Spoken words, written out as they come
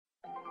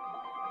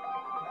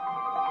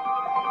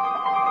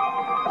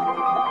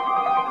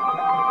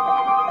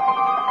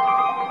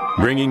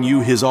bringing you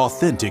his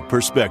authentic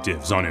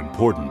perspectives on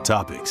important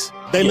topics.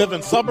 They live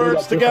in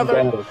suburbs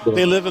together.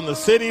 They live in the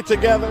city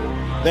together.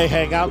 They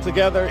hang out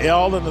together,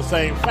 all in the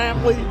same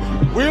family.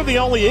 We're the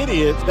only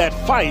idiots that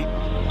fight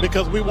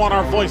because we want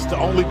our voice to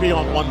only be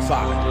on one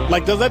side.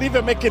 Like, does that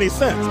even make any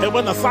sense? And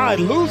when the side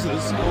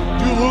loses,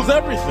 you lose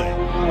everything.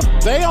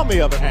 They, on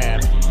the other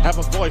hand, have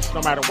a voice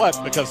no matter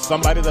what because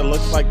somebody that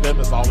looks like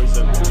them is always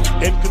in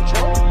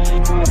control.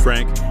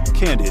 Frank,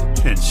 candid,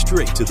 and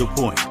straight to the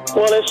point.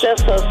 Well, it's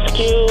just a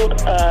skewed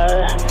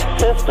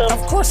system.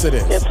 Of course it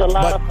is. It's a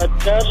lot of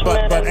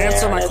adjustment. But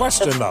answer my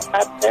question, though.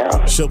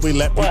 Should we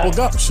let people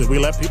go? Should we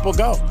let people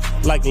go?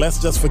 Like,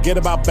 let's just forget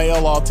about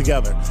bail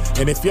altogether.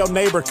 And if your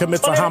neighbor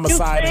commits a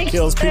homicide and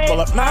kills people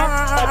up,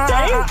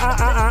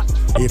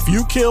 if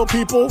you kill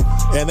people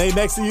and they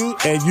next to you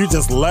and you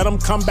just let them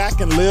come back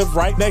and live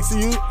right next to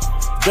you,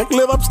 they can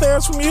live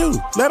upstairs from you.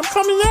 Let them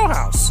come in your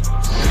house.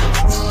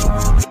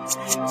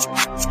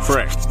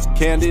 Frank,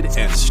 candid,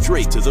 and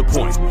straight to the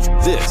point.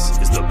 This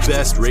is the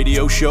best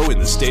radio show in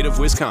the state of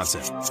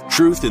Wisconsin.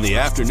 Truth in the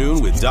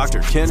Afternoon with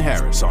Dr. Ken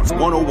Harris on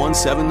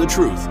 101.7 The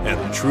Truth and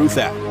The Truth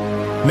app.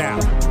 Now,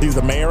 he's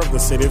the mayor of the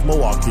city of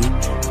Milwaukee.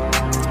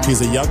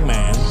 He's a young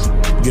man.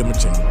 Give him a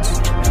chance.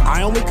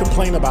 I only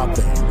complain about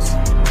things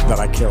that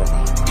I care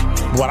about.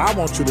 What I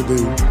want you to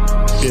do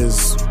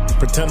is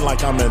pretend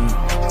like I'm in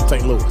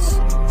St. Louis.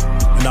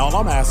 And all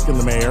I'm asking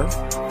the mayor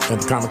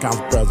and the Common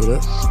Council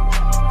president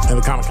and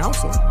the Common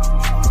Council,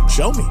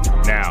 show me.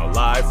 Now,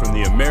 live from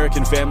the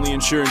American Family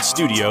Insurance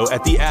Studio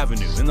at the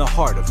Avenue in the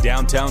heart of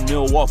downtown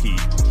Milwaukee,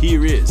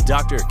 here is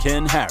Dr.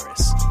 Ken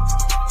Harris.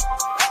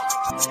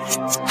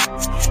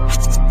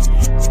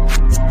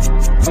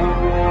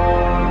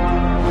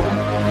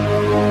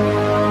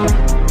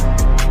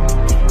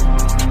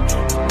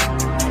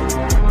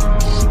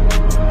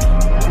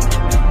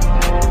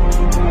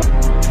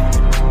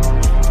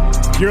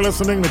 You're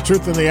listening to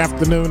Truth in the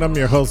Afternoon. I'm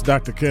your host,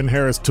 Dr. Ken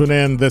Harris. Tune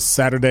in this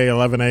Saturday,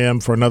 11 a.m.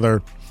 for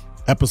another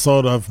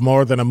episode of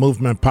More Than a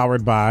Movement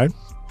powered by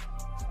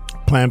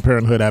Planned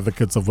Parenthood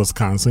Advocates of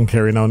Wisconsin.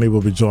 Carrie Noni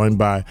will be joined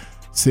by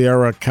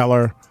Sierra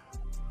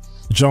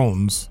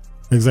Keller-Jones,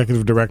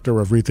 Executive Director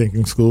of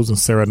Rethinking Schools, and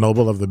Sarah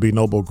Noble of the Be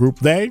Noble Group.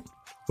 They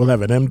will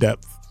have an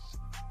in-depth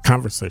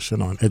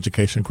conversation on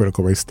education,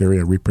 critical race theory,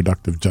 and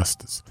reproductive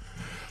justice.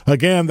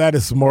 Again, that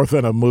is More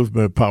Than a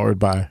Movement powered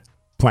by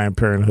Planned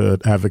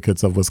Parenthood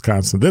Advocates of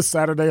Wisconsin. This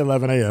Saturday,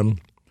 11 a.m.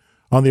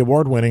 on the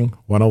award-winning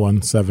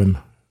 101.7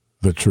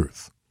 The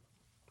Truth.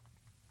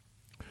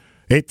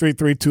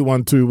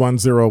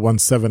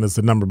 833-212-1017 is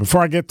the number.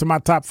 Before I get to my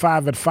top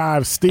five at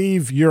 5,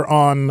 Steve, you're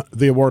on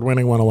the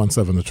award-winning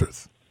 101.7 The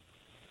Truth.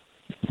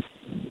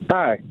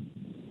 Hi.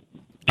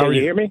 Can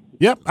you hear me?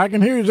 Yep, I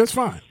can hear you just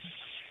fine.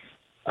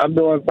 I'm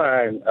doing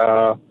fine.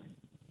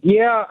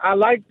 Yeah, I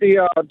like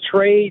the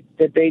trade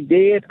that they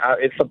did.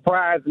 It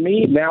surprised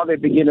me. Now they're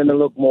beginning to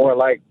look more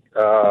like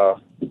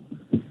the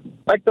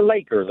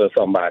Lakers or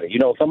somebody. You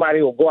know,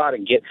 somebody will go out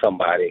and get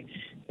somebody,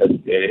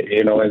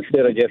 you know,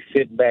 instead of just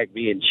sitting back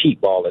being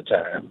cheap all the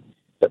time.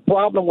 The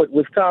problem with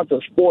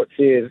Wisconsin sports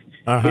is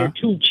they're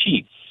too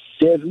cheap.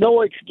 There's no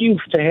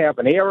excuse to have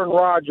an Aaron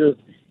Rodgers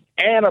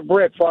and a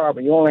Brett Favre,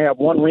 and you only have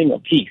one ring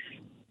apiece.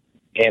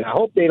 And I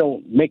hope they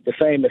don't make the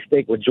same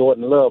mistake with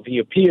Jordan Love. He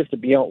appears to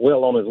be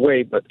well on his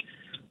way, but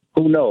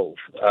who knows?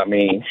 I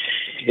mean,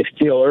 it's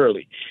still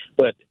early.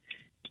 But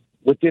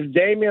with this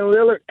Damian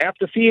Lillard,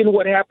 after seeing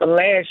what happened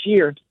last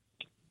year,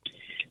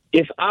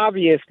 it's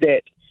obvious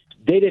that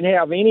they didn't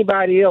have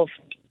anybody else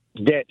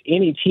that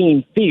any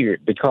team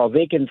feared because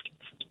they can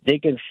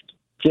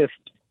just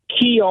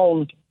key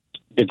on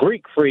the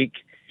Greek Freak,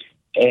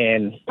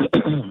 and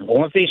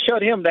once they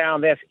shut him down,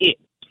 that's it.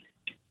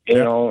 You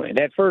know, in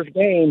that first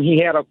game, he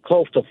had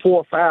close to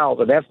 4 fouls,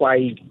 and that's why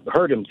he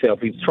hurt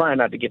himself. He was trying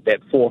not to get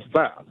that 4th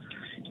foul.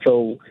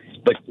 So,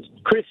 but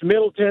Chris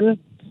Middleton,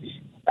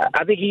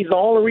 I think he's the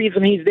only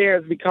reason he's there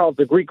is because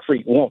the Greek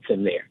Freak wants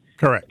him there.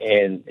 Correct.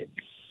 And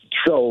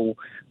so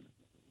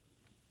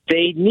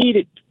they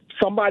needed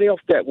somebody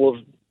else that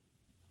was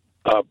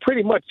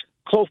pretty much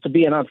close to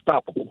being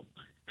unstoppable.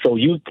 So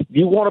you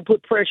want to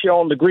put pressure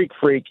on the Greek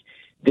Freak,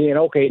 then,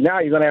 okay, now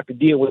you're going to have to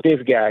deal with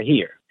this guy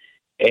here.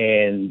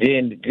 And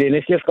then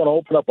it's just going to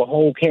open up a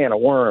whole can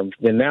of worms.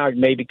 Then now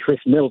maybe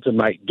Chris Middleton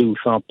might do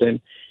something,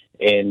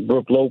 and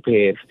Brooke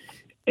Lopez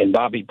and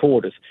Bobby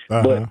Portis.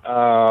 But,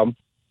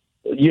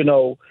 you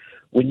know,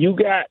 when you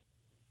got,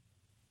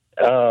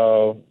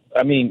 a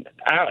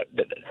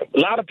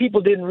lot of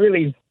people didn't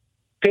really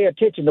pay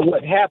attention to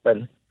what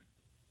happened.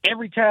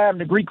 Every time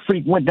the Greek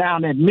Freak went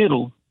down that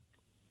middle,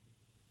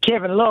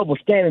 Kevin Love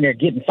was standing there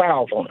getting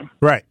fouls on him.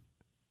 Right.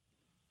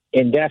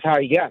 And that's how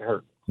he got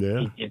hurt.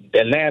 Yeah.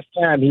 The last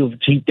time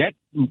that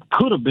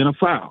could have been a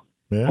foul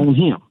on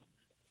him,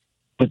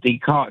 but they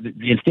caught.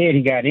 Instead,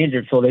 he got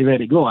injured, so they let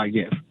it go, I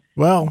guess.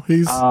 Well,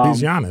 he's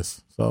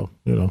Giannis, so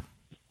you know.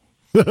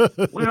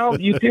 Well,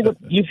 you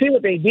see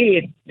what they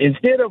did.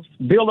 Instead of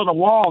building a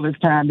wall this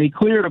time, they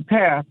cleared a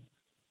path,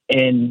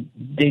 and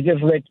they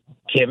just let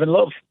Kevin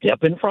Love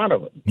step in front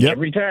of it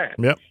every time.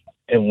 Yep.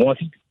 And once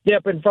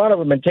step in front of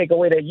him and take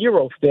away that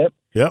Euro step.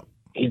 Yep.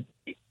 And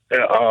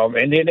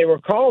then they were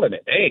calling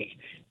it. Hey,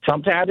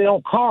 sometimes they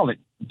don't call it.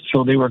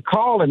 So they were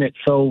calling it.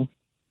 So,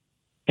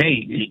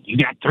 hey, you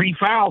got 3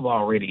 fouls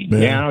already. Yeah.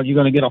 Now you're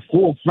going to get a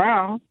full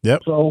foul.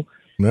 Yep. So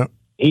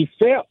he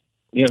fell.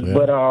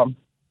 But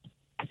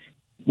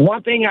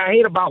one thing I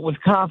hate about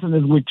Wisconsin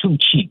is we're too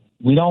cheap.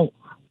 We don't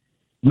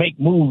make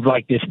moves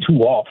like this too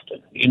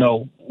often.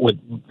 With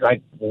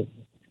like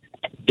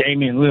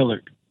Damian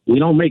Lillard, we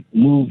don't make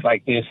moves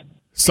like this.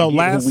 So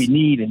last we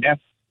need, and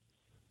that's.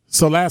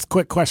 So last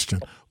quick question: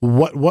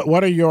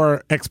 What are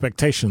your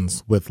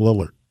expectations with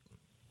Lillard?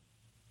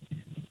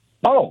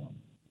 Oh,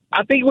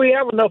 I think we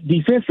have enough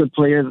defensive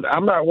players.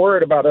 I'm not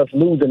worried about us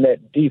losing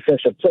that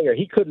defensive player.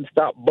 He couldn't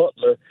stop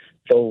Butler,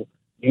 so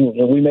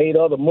we made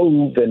other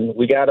moves, and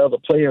we got other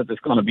players that's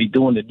going to be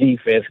doing the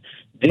defense.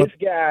 This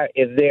guy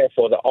is there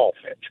for the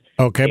offense.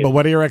 Okay, but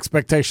what are your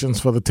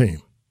expectations for the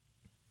team?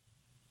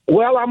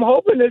 Well, I'm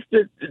hoping it's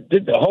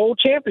the whole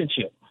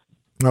championship.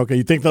 Okay,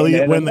 you think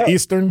they'll win the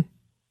Eastern?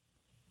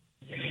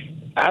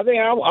 I think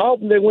I'm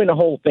hoping they win the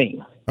whole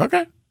thing.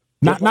 Okay.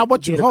 Not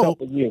what you hope,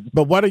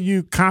 but what are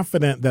you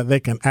confident that they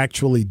can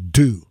actually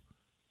do?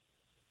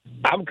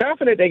 I'm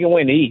confident they can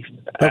win the East.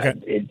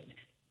 Okay.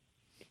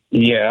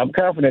 I'm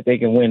confident they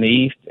can win the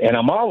East, and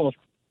I'm almost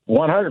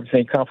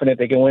 100% confident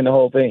they can win the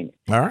whole thing.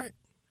 All right.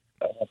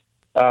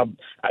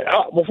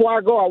 Before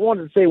I go, I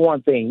wanted to say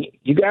one thing.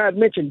 You guys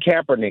mentioned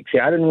Kaepernick. See,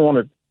 I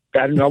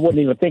wasn't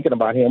even thinking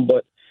about him,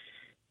 but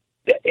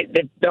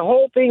the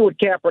whole thing with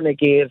Kaepernick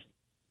is,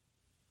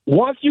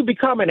 once you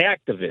become an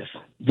activist,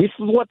 this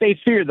is what they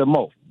fear the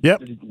most.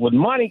 Yep. With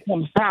money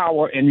comes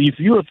power, and if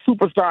you're a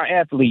superstar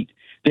athlete,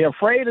 they're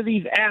afraid of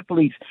these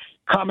athletes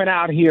coming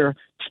out here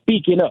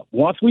speaking up.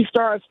 Once we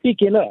start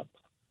speaking up,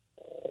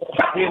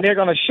 then they're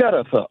going to shut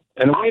us up.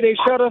 And the way they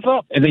shut us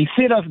up is they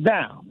sit us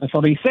down. And so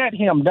they sat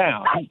him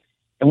down.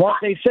 And once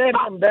they sat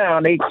him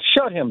down, they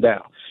shut him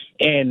down.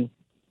 And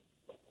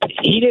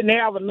he didn't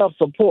have enough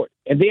support.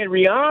 And then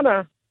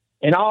Rihanna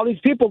and all these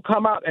people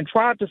come out and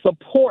tried to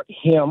support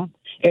him,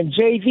 and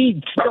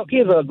Jay-Z stuck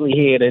his ugly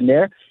head in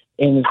there,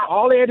 and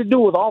all they had to do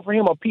was offer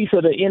him a piece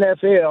of the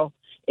NFL,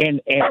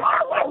 and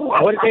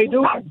what did they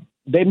do?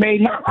 They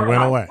made him. It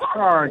went away.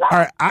 All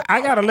right,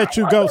 I got to let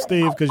you go,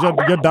 Steve, because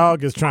your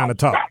dog is trying to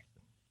talk.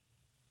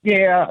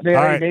 Yeah, they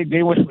want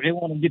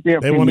to get their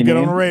opinion. They want to get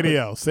on the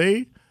radio.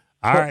 See?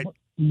 All right.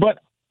 But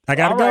I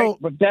got to go. Right,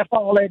 but that's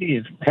all that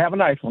is. Have a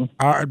nice one.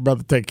 All right,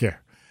 brother. Take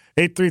care.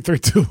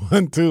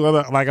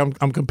 833-212. Like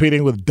I'm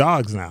competing with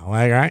dogs now.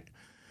 Like, right?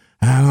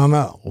 I don't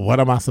know. What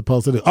am I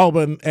supposed to do? Oh,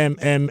 but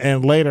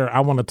and later I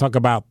want to talk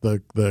about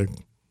the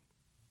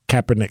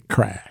Kaepernick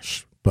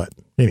crash. But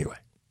anyway.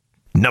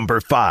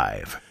 Number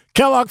 5.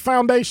 Kellogg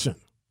Foundation.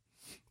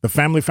 The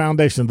Family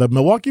Foundation. The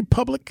Milwaukee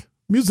Public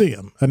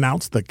Museum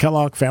announced the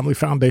Kellogg Family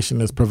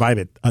Foundation has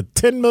provided a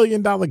 $10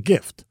 million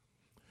gift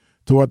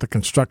toward the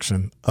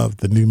construction of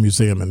the new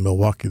museum in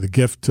Milwaukee. The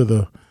gift to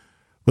the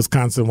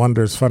Wisconsin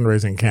Wonders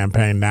fundraising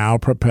campaign now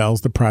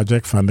propels the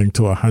project funding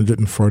to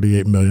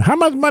 $148 million. How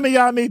much money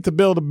y'all need to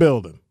build a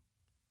building?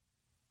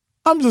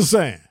 I'm just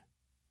saying.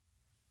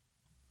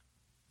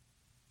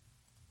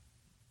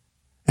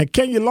 And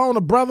can you loan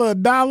a brother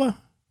 $1?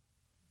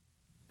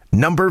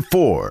 Number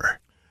 4.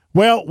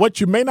 Well,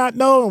 what you may not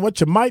know and what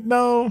you might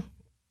know.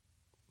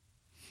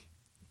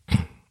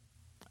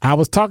 I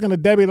was talking to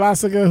Debbie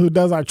Lassiger, who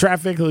does our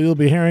traffic, who you'll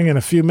be hearing in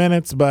a few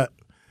minutes, but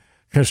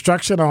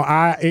construction on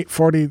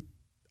I-840,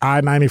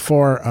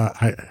 I-94,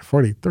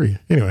 I-43.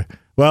 Anyway,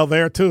 well,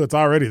 there too, it's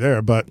already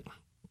there, but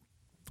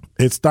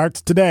it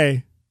starts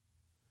today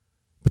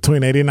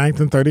between 89th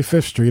and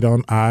 35th Street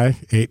on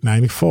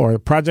I-894. The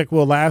project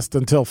will last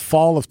until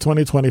fall of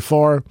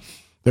 2024.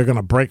 They're going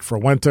to break for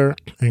winter.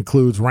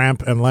 Includes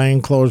ramp and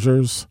lane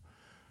closures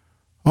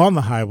on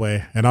the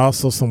highway, and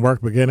also some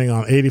work beginning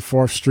on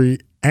 84th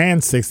Street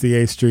and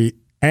 68th Street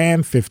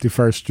and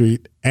 51st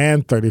Street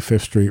and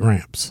 35th Street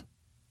ramps.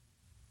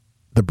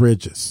 The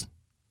bridges.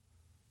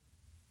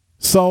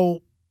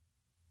 So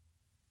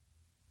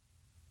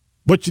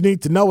what you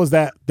need to know is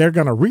that they're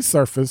going to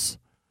resurface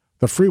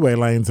the freeway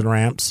lanes and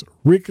ramps,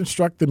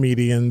 reconstruct the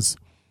medians,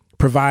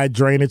 provide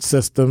drainage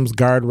systems,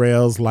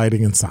 guardrails,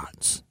 lighting, and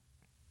signs.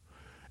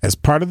 As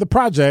part of the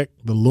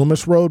project, the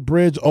Loomis Road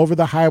Bridge over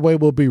the highway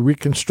will be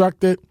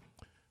reconstructed.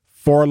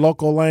 4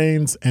 local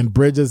lanes and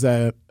bridges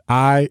at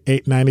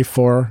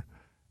I-894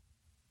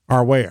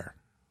 are where?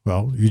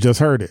 Well, you just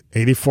heard it.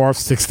 84th,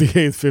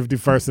 68th,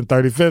 51st, and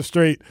 35th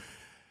Street.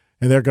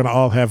 And they're going to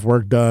all have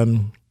work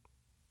done.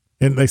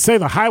 And they say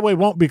the highway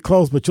won't be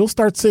closed, but you'll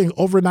start seeing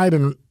overnight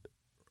and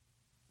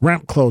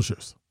ramp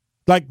closures.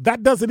 Like,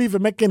 that doesn't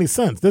even make any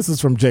sense. This is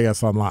from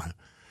JS Online.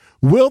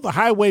 Will the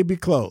highway be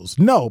closed?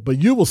 No,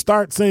 but you will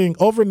start seeing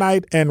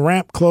overnight and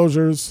ramp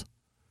closures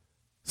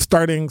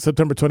starting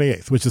September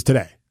 28th, which is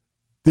today.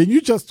 Did you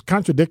just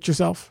contradict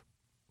yourself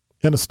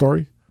in a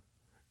story?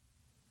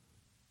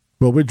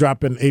 Well, we're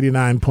dropping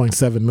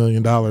 $89.7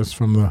 million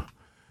from the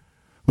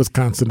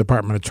Wisconsin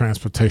Department of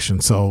Transportation,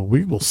 so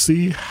we will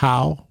see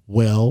how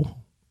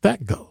well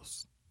that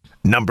goes.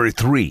 Number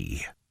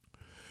 3.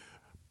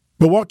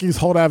 Milwaukee's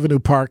Holt Avenue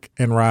Park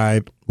and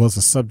Ride was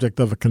the subject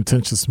of a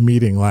contentious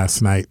meeting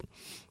last night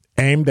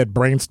aimed at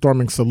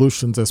brainstorming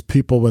solutions as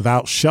people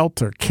without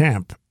shelter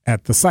camp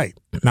at the site.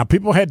 Now,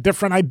 people had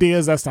different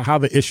ideas as to how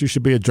the issue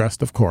should be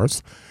addressed, of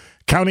course.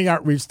 County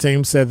outreach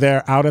team said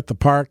they're out at the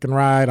park and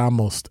ride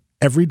almost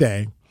every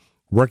day,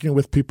 working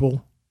with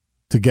people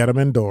to get them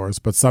indoors,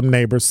 but some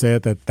neighbors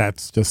said that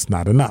that's just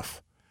not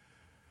enough.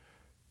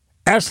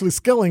 Ashley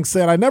Skilling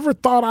said, "I never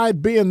thought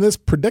I'd be in this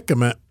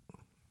predicament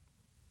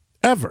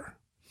ever.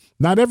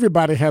 Not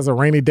everybody has a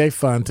rainy day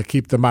fund to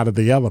keep them out of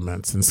the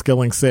elements." And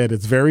Skilling said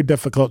it's very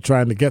difficult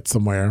trying to get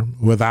somewhere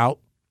without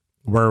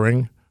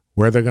worrying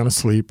where they're going to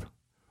sleep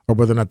or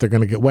whether or not they're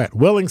going to get wet.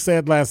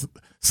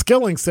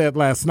 Skilling said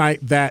last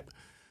night that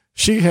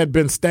she had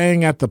been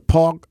staying at the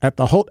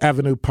Holt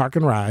Avenue Park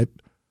and Ride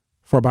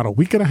for about a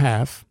week and a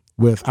half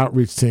with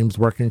outreach teams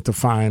working to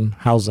find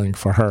housing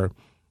for her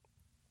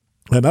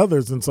and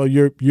others. And so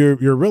you're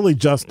really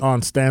just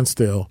on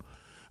standstill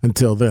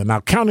until then. Now,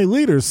 county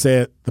leaders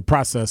said the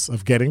process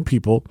of getting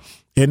people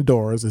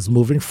indoors is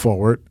moving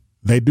forward.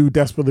 They do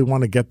desperately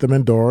want to get them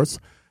indoors,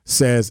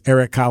 says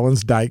Eric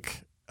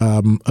Collins-Dyke,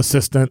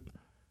 assistant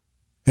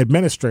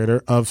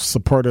administrator of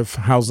supportive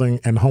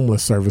housing and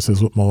homeless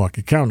services with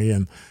Milwaukee County.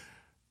 And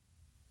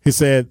he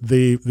said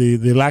the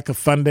lack of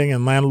funding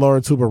and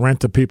landlords who will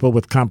rent to people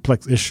with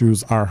complex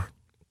issues are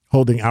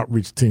holding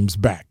outreach teams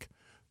back.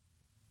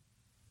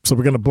 So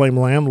we're going to blame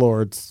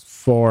landlords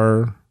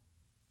for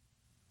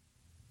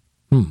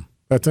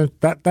that's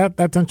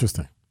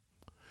interesting.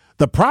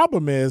 The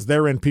problem is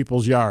they're in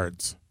people's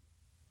yards.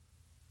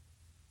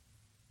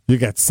 You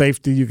got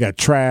safety, you got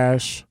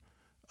trash.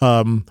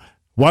 One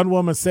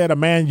woman said a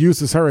man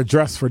uses her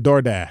address for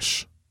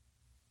DoorDash.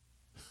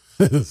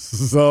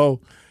 So,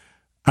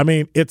 I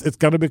mean, it's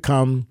going to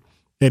become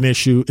an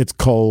issue. It's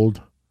cold.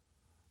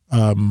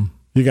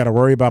 You got to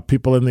worry about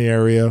people in the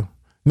area.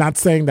 Not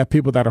saying that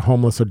people that are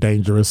homeless are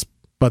dangerous,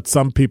 but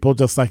some people,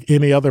 just like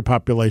any other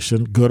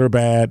population, good or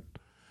bad,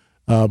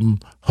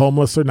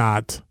 homeless or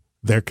not,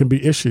 there can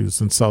be issues.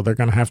 And so they're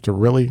going to have to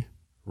really,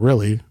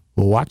 really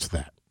watch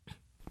that.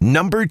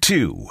 Number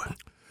 2.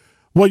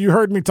 Well, you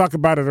heard me talk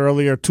about it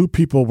earlier. 2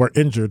 people were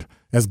injured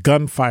as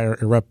gunfire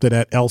erupted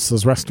at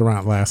Elsa's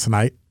restaurant last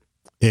night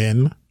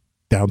in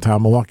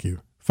downtown Milwaukee.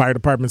 Fire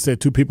department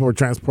said 2 people were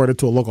transported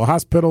to a local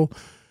hospital.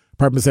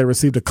 Department said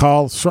received a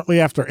call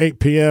shortly after 8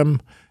 p.m.,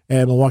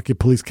 and Milwaukee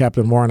Police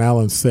Captain Warren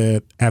Allen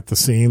said at the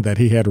scene that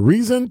he had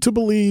reason to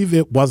believe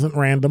it wasn't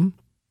random,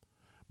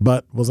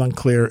 but was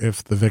unclear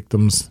if the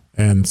victims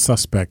and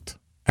suspect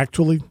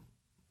actually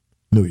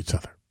knew each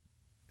other.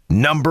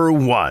 Number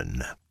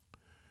 1.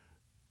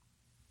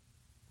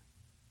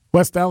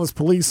 West Dallas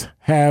police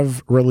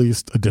have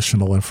released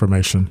additional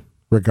information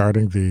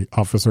regarding the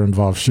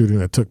officer-involved shooting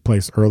that took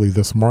place early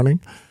this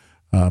morning.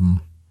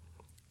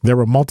 There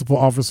were multiple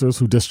officers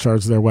who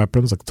discharged their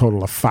weapons, a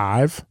total of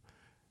 5.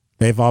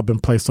 They've all been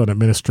placed on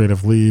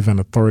administrative leave, and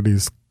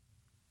authorities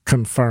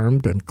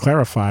confirmed and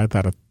clarified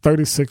that a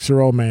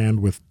 36-year-old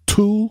man with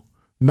 2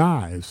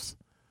 knives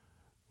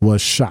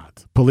was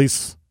shot.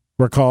 Police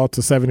were called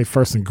to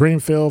 71st and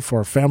Greenfield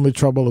for family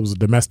trouble. It was a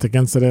domestic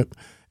incident,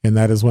 and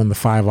that is when the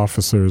 5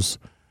 officers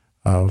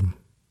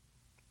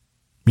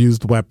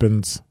used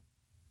weapons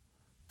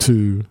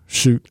to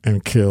shoot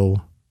and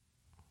kill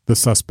the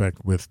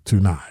suspect with 2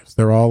 knives.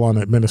 They're all on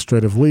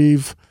administrative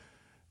leave,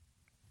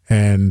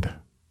 and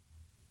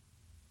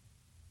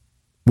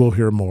we'll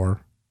hear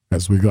more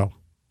as we go.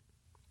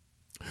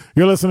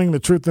 You're listening to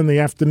Truth in the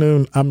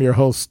Afternoon. I'm your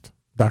host,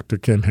 Dr.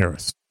 Ken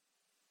Harris.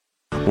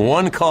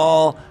 One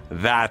call,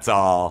 that's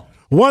all.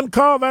 One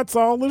call, that's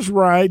all is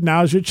right.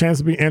 Now's your chance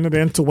to be entered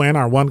in to win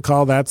our One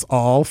Call, That's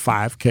All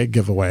 5K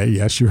giveaway.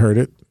 Yes, you heard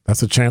it.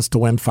 That's a chance to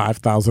win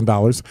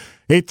 $5,000.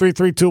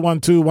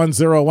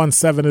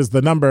 833-212-1017 is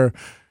the number.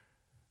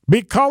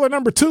 Be caller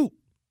number 2.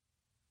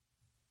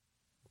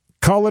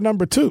 Caller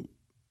number 2.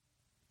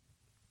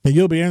 And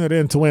you'll be entered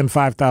in to win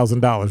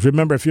 $5,000.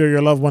 Remember, if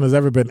your loved one has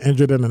ever been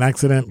injured in an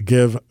accident,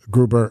 give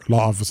Gruber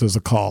Law Offices a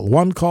call.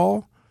 One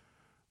call,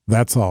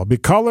 that's all. Be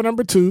caller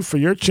number 2 for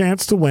your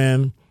chance to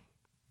win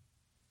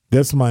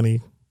this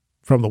money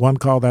from the One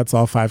Call, That's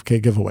All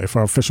 5K giveaway. For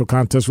our official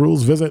contest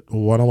rules, visit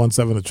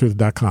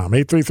 1017thetruth.com.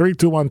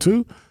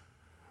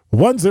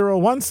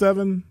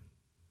 833-212-1017.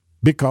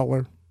 Be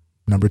caller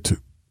number 2.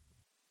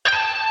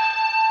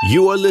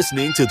 You are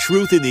listening to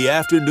Truth in the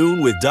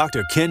Afternoon with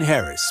Dr. Ken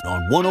Harris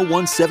on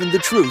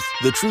 1017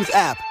 The Truth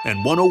app,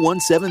 and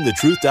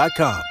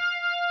 1017thetruth.com.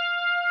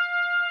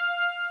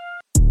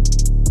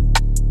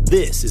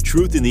 This is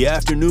Truth in the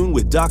Afternoon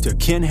with Dr.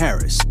 Ken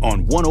Harris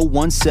on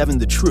 1017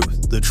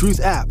 The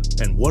Truth app,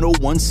 and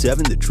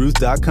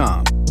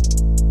 1017thetruth.com.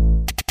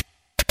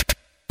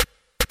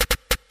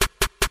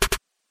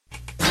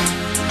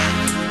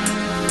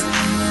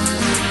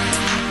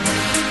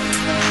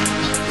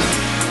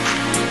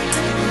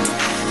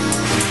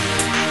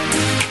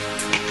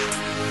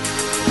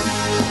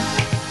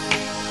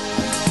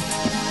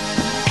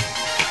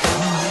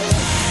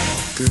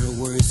 Girl,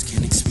 words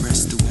can't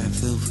express the way I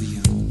feel for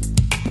you.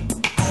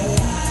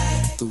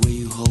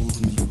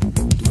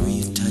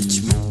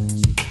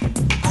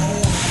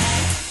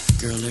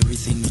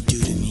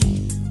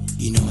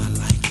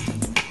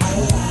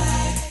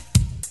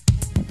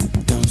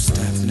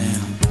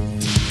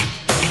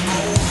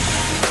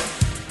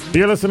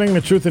 You're listening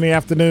to Truth in the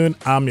Afternoon.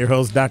 I'm your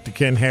host, Dr.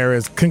 Ken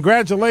Harris.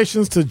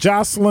 Congratulations to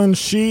Jocelyn.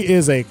 She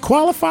is a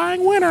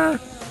qualifying winner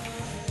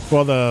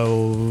for the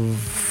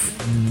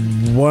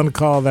One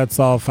Call That's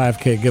All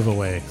 5K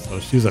giveaway. So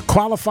she's a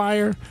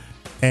qualifier.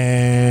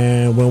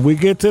 And when we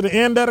get to the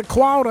end of the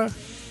quota,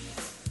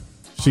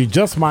 she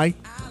just might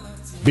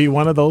be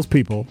one of those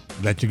people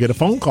that you get a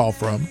phone call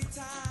from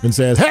and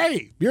says,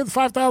 hey, you're the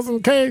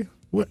 5,000K.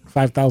 What?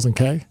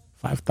 5,000K?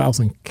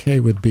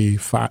 5,000K would be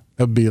like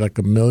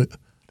 $1 million.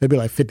 They'd be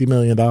like $50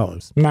 million.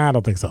 Nah, I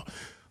don't think so.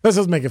 Let's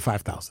just make it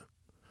 5,000.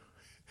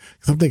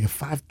 Because I'm thinking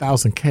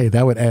 5,000K,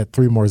 that would add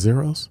 3 more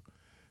zeros.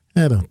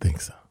 I don't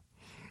think so.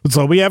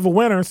 So we have a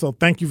winner. So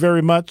thank you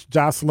very much.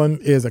 Jocelyn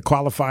is a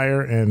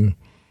qualifier and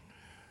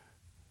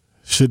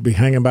should be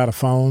hanging by the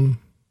phone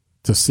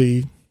to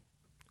see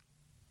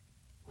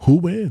who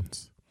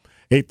wins.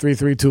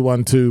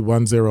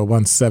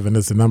 833-212-1017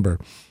 is the number.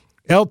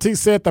 LT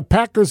said the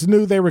Packers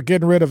knew they were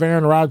getting rid of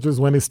Aaron Rodgers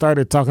when he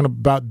started talking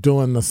about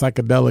doing the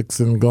psychedelics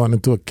and going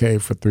into a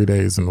cave for 3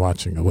 days and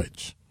watching a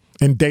witch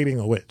and dating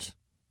a witch.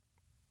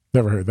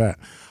 Never heard that.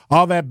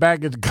 All that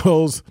baggage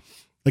goes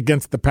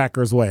against the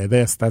Packers' way.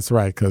 That's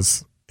right.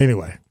 Because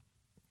anyway,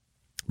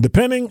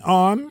 depending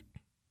on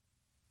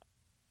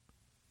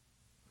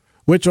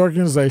which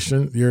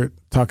organization you're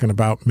talking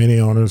about, many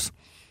owners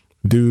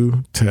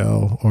do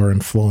tell or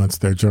influence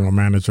their general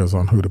managers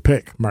on who to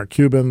pick. Mark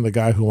Cuban, the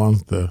guy who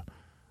owns the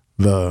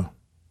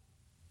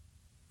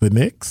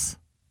Knicks.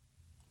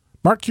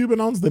 Mark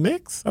Cuban owns the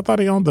Knicks? I thought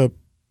he owned the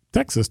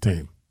Texas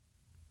team.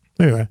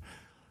 Anyway,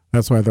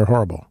 that's why they're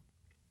horrible.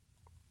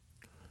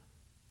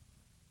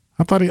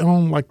 I thought he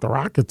owned like the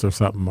Rockets or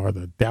something, or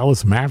the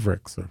Dallas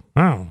Mavericks, or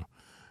I don't know.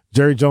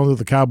 Jerry Jones of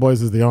the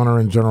Cowboys is the owner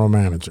and general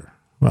manager.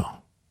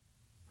 Well,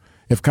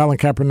 if Kolin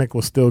Kaepernick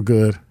was still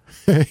good,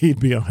 he'd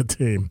be on a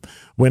team.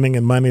 Winning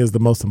and money is the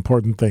most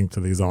important thing to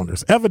these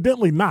owners.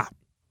 Evidently not.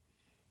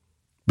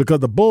 Because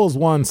the Bulls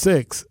won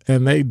 6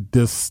 and they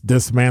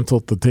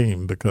dismantled the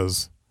team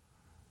because,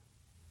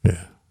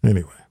 yeah,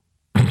 anyway.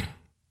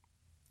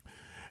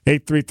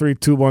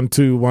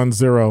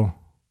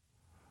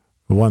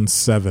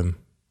 833-212-1017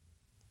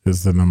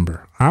 is the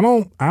number. I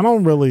don't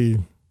really,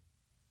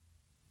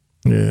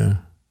 yeah,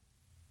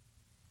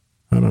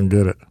 I don't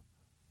get it.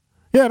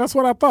 Yeah, that's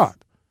what I thought.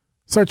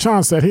 Sir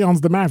Chon said he owns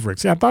the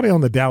Mavericks. Yeah, I thought he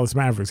owned the Dallas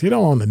Mavericks. He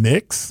don't own the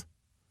Knicks.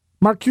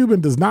 Mark Cuban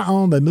does not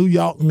own the New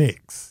York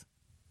Knicks.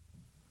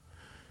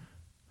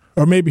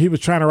 Or maybe he was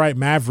trying to write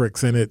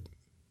Mavericks and it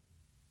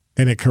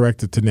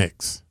corrected to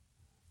Knicks.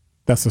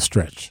 That's a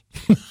stretch.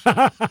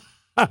 I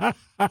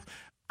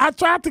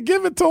tried to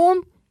give it to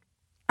him.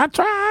 I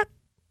tried.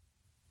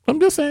 I'm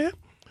just saying.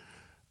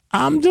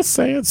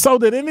 So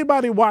did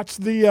anybody watch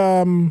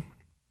the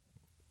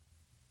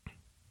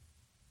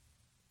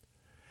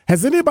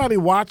did anybody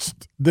watch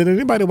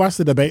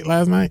the debate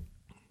last night?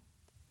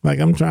 Like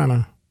I'm trying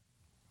to.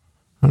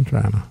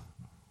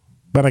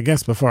 But I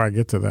guess before I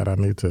get to that, I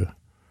need to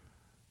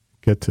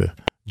get to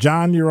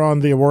John. You're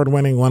on the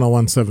award-winning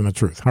 1017 The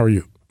Truth. How are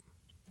you?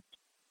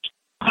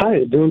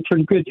 Hi, doing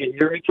pretty good. You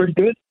hear me pretty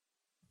good?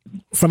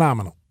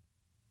 Phenomenal.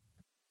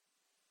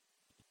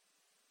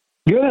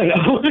 Good.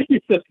 You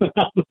said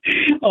phenomenal.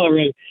 All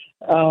right.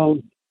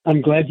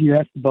 I'm glad you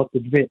asked about the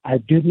debate. I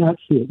did not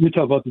see it. You're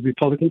talking about the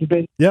Republican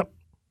debate? Yep.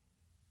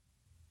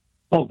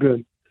 Oh,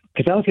 good.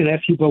 Because I was going to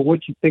ask you about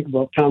what you think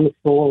about Thomas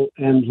Sowell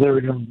and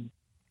Larry Elder.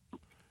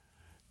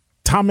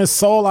 Thomas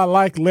Sowell, I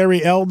like.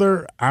 Larry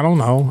Elder, I don't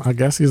know. I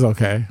guess he's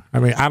okay. I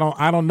mean, I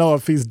don't know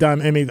if he's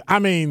done any. I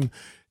mean,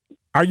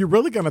 are you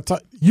really going to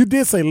talk? You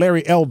did say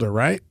Larry Elder,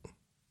 right?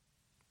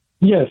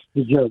 Yes,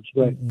 the judge,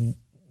 right.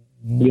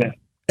 Yeah.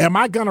 Am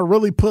I going to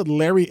really put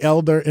Larry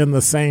Elder in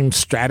the same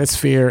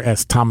stratosphere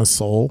as Thomas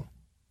Sowell?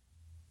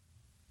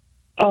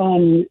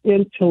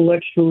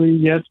 Intellectually,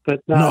 yes,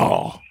 but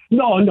not.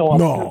 No.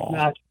 Not.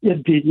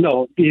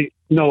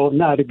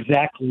 Not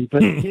exactly.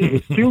 But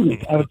he's a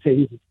student. I would say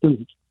he's a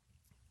student.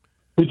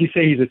 Would you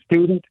say he's a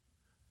student?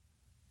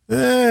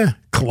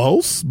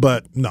 Close,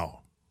 but no.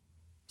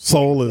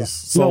 Sowell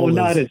is.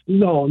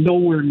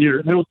 Nowhere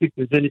near. I don't think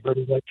there's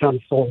anybody like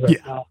Thomas Sowell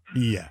now.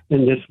 Yeah.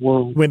 In this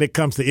world, when it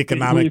comes to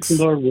economics, and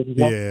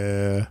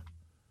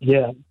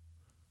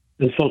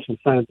social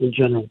science in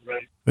general,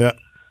 right? Yeah.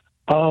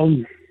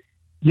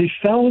 You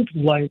sound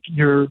like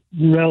you're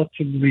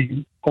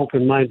relatively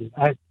open-minded.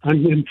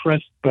 I'm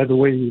impressed by the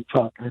way you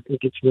talk. I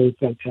think it's really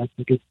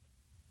fantastic. It's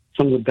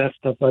some of the best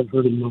stuff I've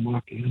heard in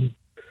Milwaukee. I'm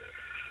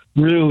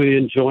really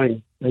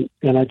enjoying it.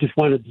 And I just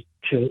wanted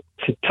to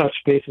touch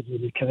bases with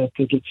you because I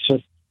think it's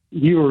just,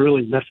 you are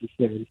really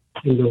necessary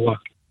in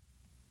Milwaukee.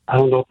 I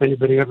don't know if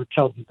anybody ever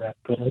tells you that,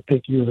 but I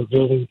think you are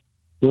really,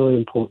 really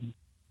important.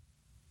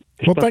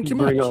 Well, thank you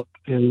much.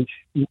 And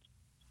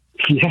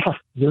yeah,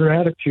 your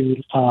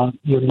attitude,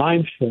 your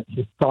mindset,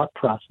 your thought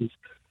process,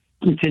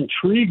 it's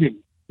intriguing.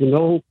 You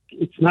know,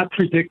 it's not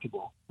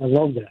predictable. I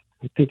love that.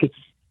 I think it's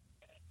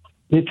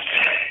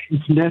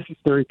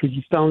necessary because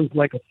you sound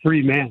like a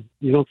free man.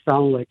 You don't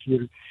sound like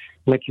your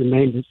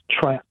name is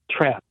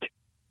trapped.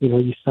 You know,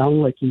 you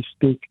sound like you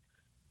speak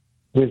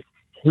with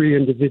free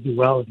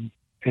individuality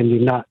and you're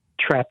not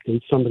trapped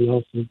in somebody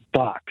else's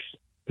box.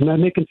 Am I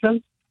making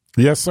sense?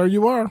 Yes, sir,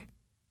 you are.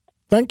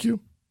 Thank you.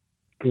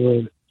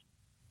 Good.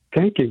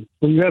 Thank you.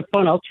 Well, you have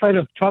fun. I'll try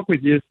to talk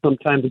with you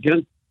sometime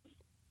again.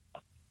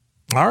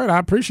 All right, I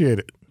appreciate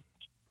it.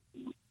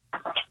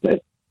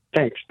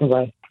 Thanks.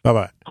 Bye-bye.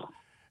 Bye-bye.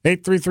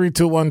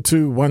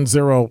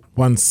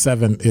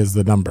 833-212-1017 is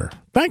the number.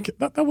 Thank you.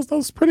 That was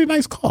a pretty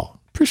nice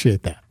call.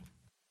 Appreciate that.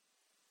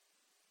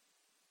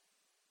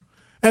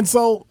 And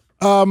so,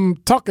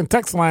 talking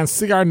text line,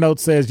 CR Note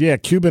says, yeah,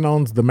 Cuban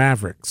owns the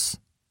Mavericks.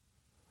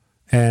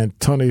 And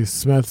Tony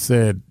Smith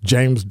said,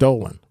 James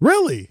Dolan.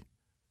 Really?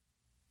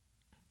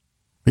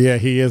 Yeah,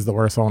 he is the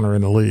worst owner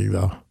in the league,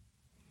 though.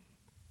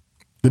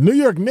 The New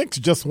York Knicks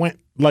just went,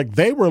 like,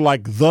 they were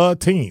like the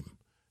team.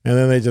 And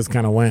then they just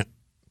kind of went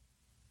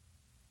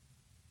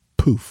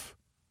poof.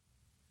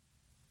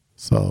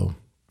 So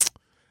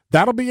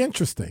that'll be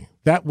interesting.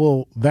 That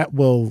will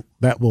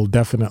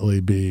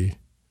definitely be,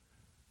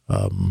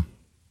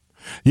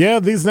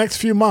 these next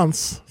few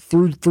months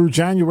through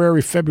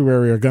January,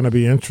 February are going to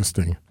be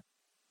interesting.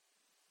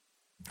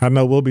 I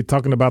know we'll be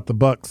talking about the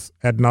Bucks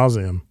ad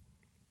nauseum,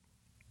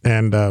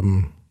 and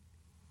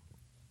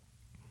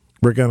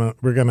we're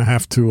gonna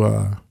have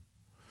to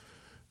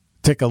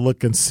take a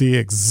look and see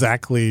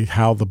exactly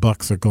how the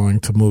Bucks are going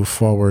to move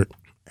forward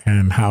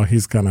and how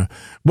he's gonna.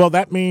 Well,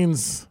 that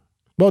means.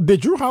 Well,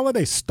 did Drew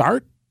Holiday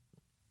start?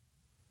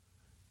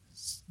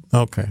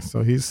 Okay,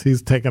 so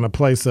he's taking a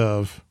place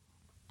of.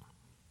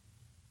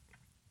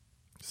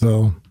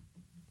 So,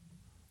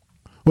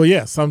 well,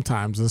 yeah,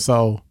 sometimes, and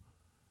so,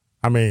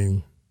 I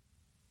mean,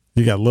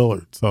 you got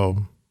Lillard,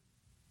 so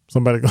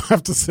somebody gonna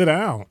have to sit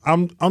down.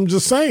 I'm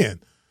just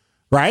saying,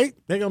 right?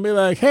 They're gonna be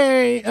like,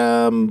 hey,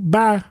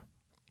 bye,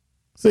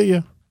 see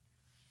ya,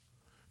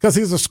 because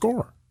he's a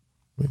scorer.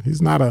 I mean,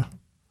 he's not a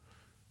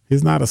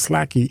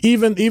slacky.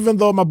 Even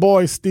though my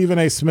boy Stephen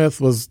A. Smith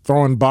was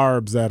throwing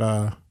barbs at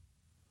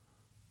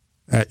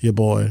your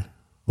boy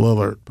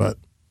Lillard, but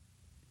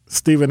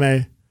Stephen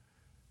A.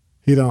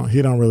 He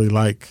don't really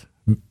like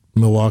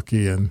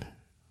Milwaukee, and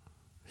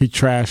he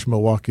trashed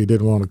Milwaukee,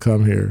 didn't want to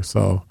come here.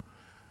 So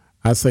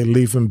I say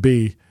leave him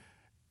be.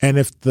 And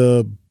if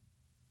the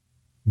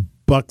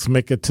Bucks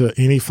make it to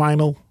any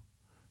final,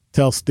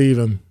 tell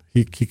Steven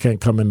he can't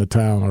come into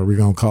town, or we're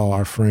going to call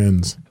our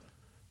friends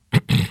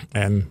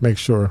and make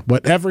sure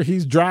whatever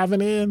he's driving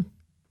in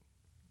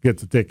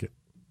gets a ticket.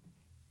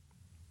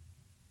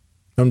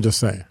 I'm just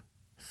saying.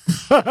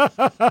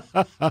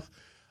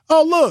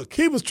 Oh, look,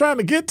 he was trying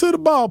to get to the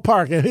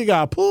ballpark and he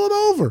got pulled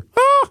over.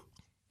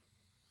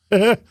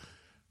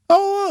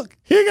 Oh, look,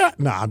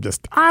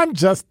 I'm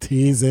just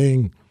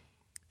teasing.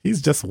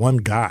 He's just one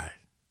guy.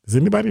 Does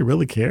anybody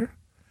really care?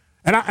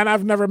 And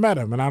I've never met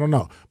him, and I don't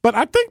know. But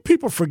I think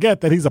people forget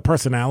that he's a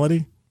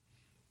personality.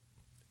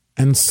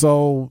 And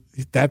so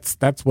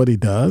that's what he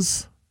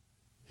does.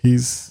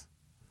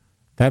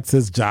 That's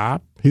his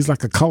job. He's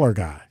like a color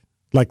guy,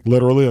 like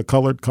literally a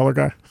color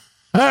guy.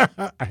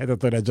 I had to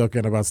throw that joke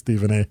in about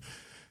Stephen A.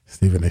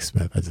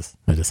 Smith. I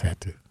just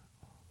had to.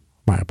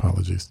 My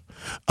apologies.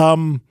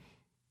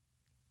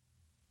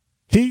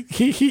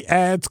 He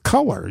adds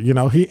color. You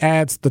know, he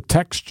adds the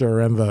texture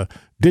and the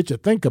did you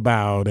think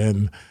about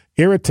and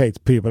irritates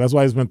people. That's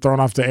why he's been thrown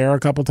off the air a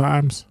couple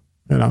times.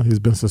 You know, he's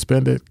been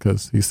suspended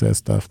because he says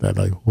stuff that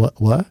like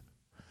what?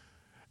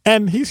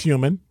 And he's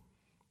human,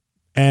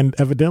 and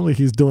evidently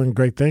he's doing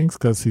great things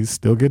because he's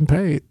still getting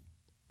paid,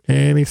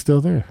 and he's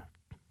still there.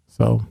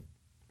 So.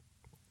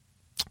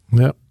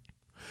 Yep.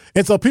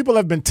 And so people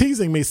have been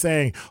teasing me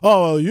saying,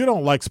 oh, you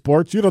don't like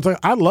sports. You don't talk.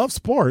 I love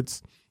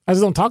sports. I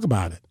just don't talk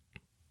about it.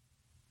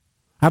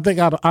 I think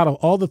out of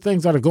all the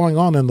things that are going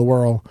on in the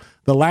world,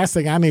 the last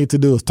thing I need to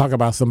do is talk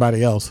about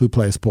somebody else who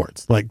plays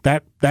sports. Like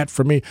that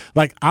for me,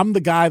 like I'm the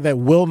guy that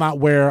will not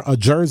wear a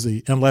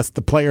jersey unless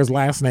the player's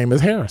last name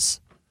is Harris.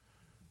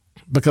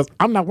 Because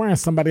I'm not wearing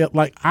somebody else.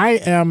 Like I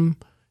am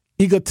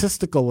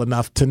egotistical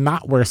enough to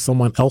not wear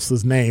someone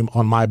else's name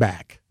on my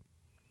back.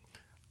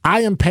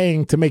 I am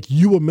paying to make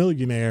you a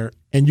millionaire,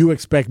 and you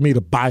expect me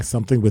to buy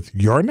something with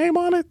your name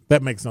on it?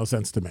 That makes no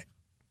sense to me.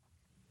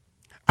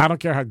 I don't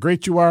care how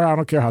great you are. I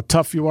don't care how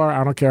tough you are.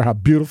 I don't care how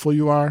beautiful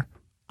you are.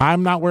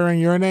 I'm not wearing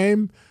your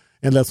name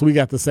unless we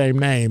got the same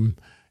name.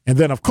 And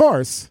then, of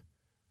course,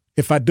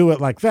 if I do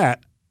it like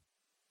that,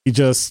 you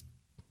just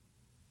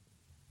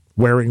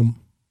wearing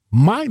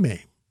my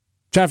name.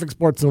 Traffic,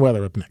 sports, and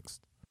weather up next.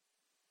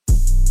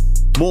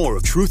 More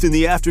of Truth in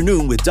the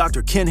Afternoon with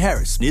Dr. Ken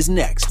Harris is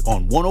next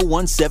on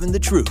 1017 The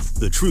Truth,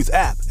 The Truth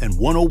app, and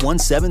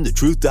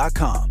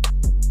 1017thetruth.com.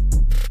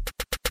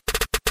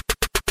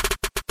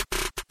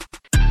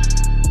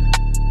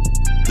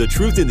 The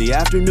Truth in the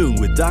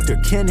Afternoon with Dr.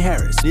 Ken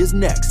Harris is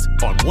next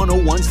on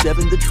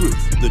 1017 The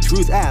Truth, The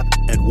Truth app,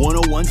 and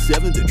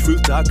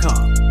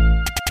 1017thetruth.com.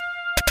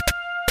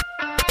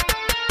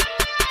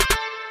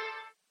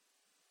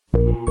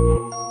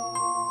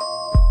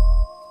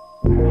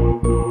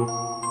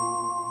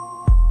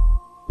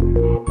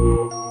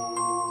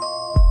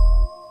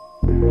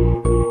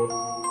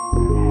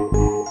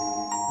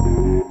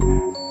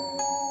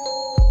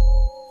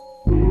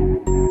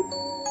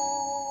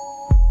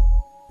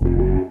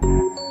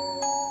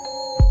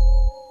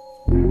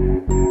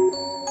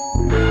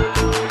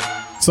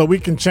 So we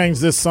can change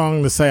this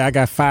song to say I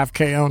got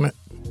 5K on it.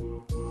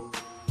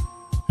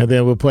 And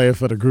then we'll play it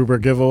for the Gruber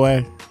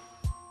giveaway.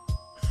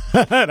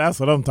 That's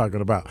what I'm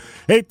talking about.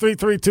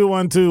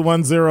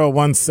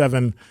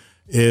 833-212-1017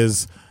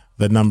 is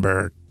the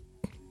number.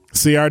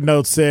 CR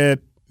Note said,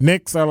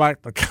 Knicks are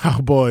like the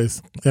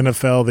Cowboys.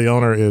 NFL, the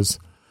owner is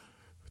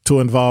too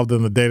involved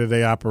in the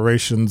day-to-day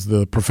operations.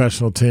 The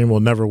professional team will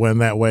never win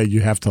that way.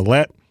 You have to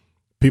let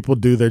people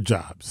do their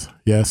jobs.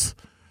 Yes,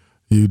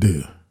 you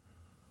do.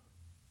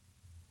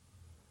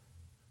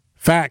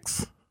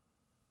 Facts.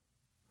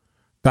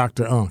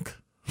 Dr. Unk.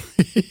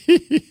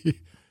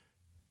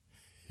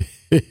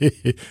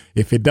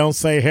 If it don't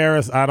say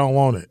Harris, I don't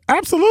want it.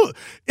 Absolutely.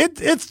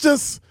 It's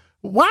just,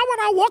 why would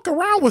I walk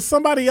around with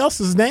somebody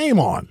else's name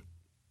on?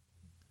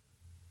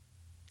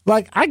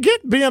 Like, I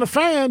get being a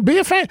fan. Be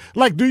a fan.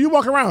 Like, do you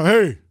walk around,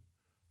 hey,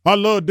 I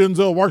love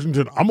Denzel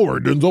Washington. I'm going to wear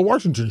a Denzel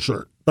Washington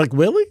shirt. Like,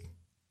 really?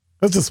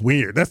 That's just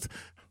weird. It's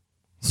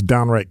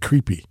downright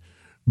creepy.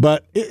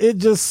 But it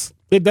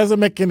doesn't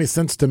make any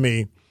sense to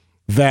me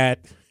that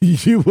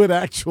you would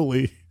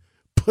actually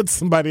put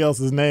somebody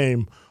else's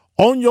name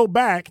on your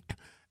back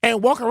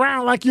and walk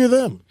around like you're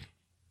them.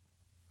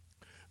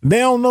 They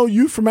don't know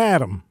you from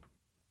Adam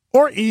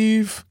or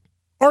Eve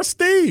or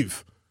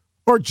Steve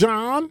or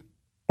John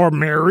or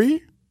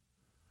Mary.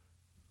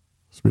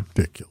 It's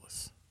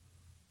ridiculous.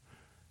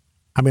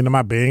 I mean, am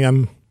I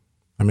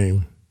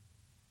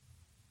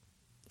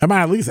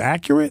at least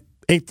accurate?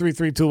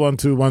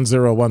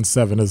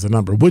 833-212-1017 is the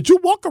number. Would you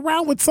walk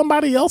around with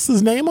somebody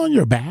else's name on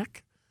your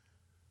back?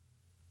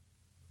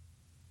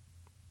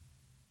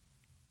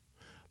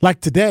 Like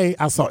today,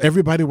 I saw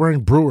everybody wearing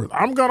Brewers.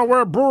 I'm going to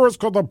wear Brewers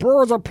because the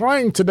Brewers are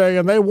playing today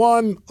and they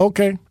won.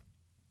 Okay.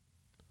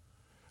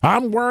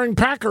 I'm wearing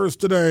Packers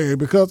today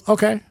because,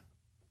 okay.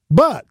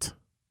 But,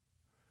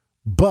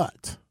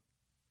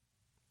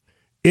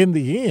 in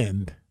the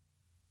end,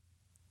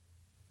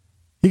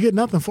 you get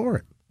nothing for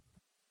it.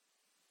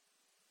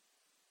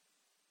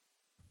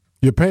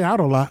 You pay out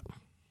a lot.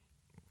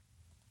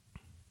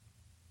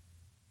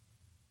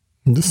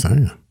 I'm just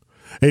saying.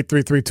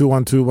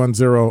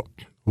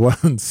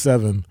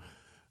 833-212-1017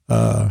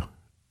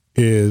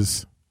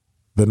 is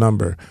the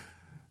number.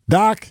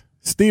 Doc,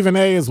 Stephen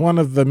A. is one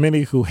of the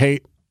many who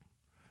hate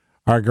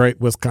our great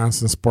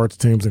Wisconsin sports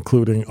teams,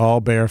 including all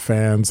Bear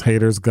fans.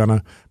 Haters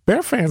gonna.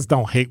 Bear fans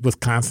don't hate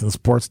Wisconsin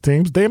sports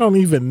teams. They don't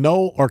even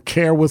know or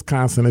care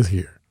Wisconsin is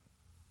here.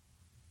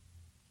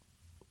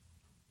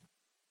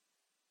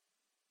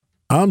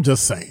 I'm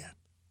just saying.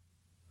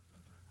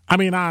 I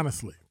mean,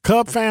 honestly,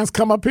 Cub fans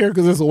come up here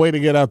because it's a way to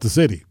get out the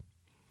city.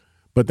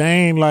 But they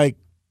ain't like,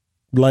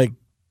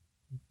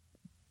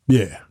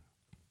 yeah,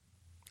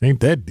 ain't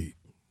that deep.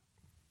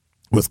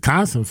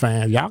 Wisconsin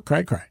fans, y'all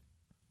cray.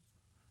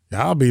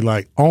 Y'all be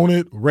like on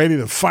it, ready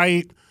to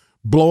fight,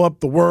 blow up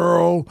the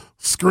world,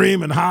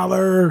 scream and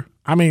holler.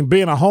 I mean,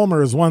 being a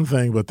homer is one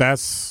thing, but I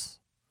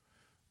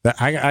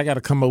got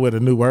to come up with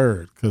a new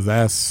word because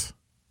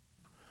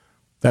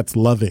that's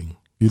loving.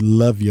 You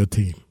love your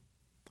team.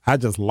 I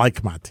just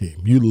like my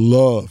team. You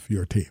love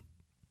your team.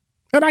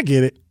 And I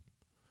get it.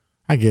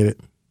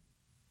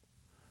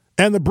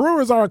 And the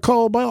Brewers are a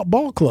cold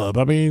ball club.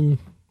 I mean,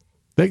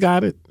 they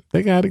got it.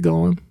 They got it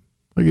going.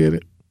 I get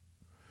it.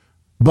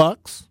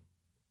 Bucks,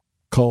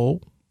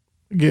 cold.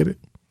 I get it.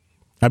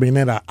 I mean,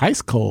 they're not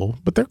ice cold,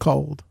 but they're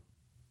cold.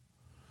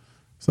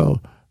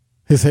 So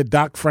he said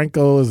Doc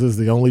Franco's is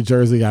the only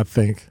jersey I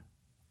think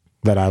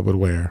that I would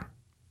wear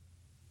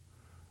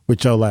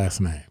with your last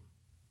name.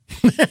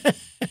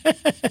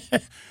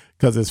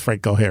 Because it's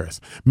Franco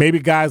Harris. Maybe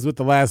guys with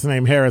the last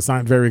name Harris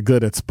aren't very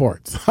good at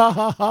sports.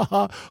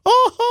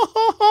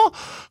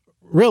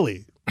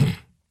 Really?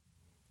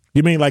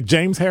 You mean like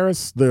James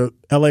Harris, the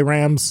LA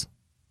Rams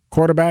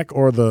quarterback,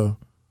 or the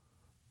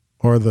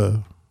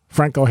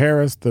Franco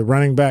Harris, the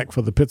running back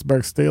for the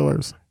Pittsburgh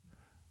Steelers?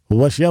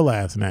 What's your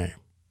last name,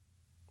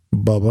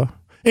 Bubba?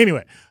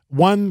 Anyway,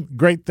 one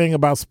great thing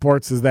about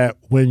sports is that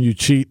when you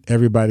cheat,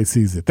 everybody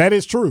sees it. That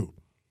is true.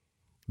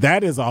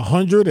 That is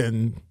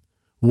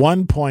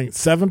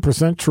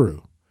 101.7%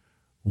 true.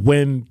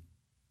 When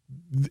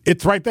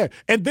it's right there.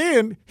 And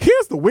then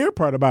here's the weird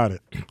part about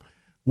it.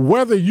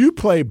 Whether you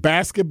play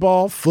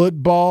basketball,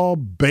 football,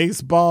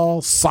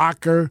 baseball,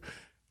 soccer,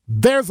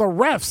 there's a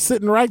ref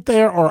sitting right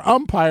there or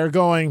umpire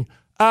going,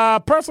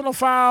 personal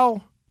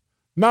foul,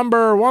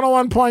 number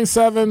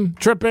 101.7,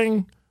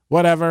 tripping,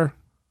 whatever.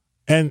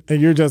 And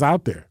you're just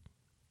out there.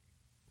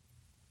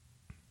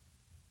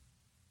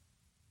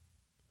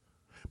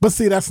 But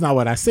see, that's not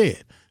what I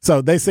said.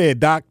 So they said,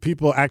 Doc,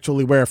 people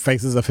actually wear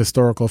faces of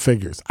historical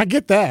figures. I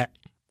get that.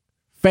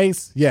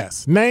 Face,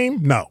 yes.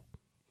 Name, no.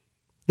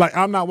 Like,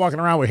 I'm not walking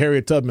around with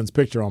Harriet Tubman's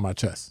picture on my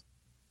chest.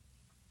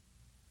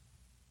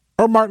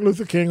 Or Martin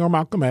Luther King or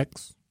Malcolm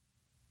X.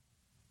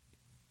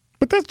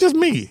 But that's just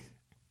me.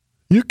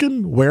 You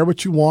can wear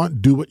what you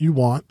want, do what you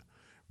want,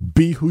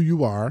 be who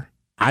you are.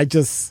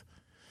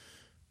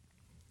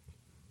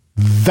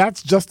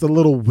 That's just a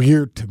little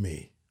weird to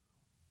me.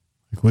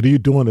 Like, what are you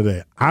doing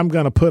today? I'm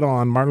going to put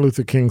on Martin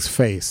Luther King's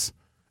face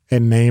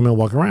and name and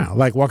walk around.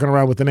 Like walking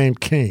around with the name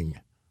King.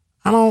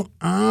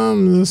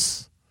 I'm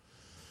just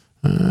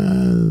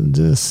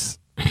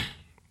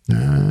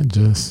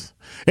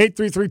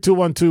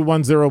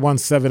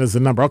 833-212-1017 is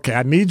the number. Okay,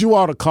 I need you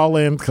all to call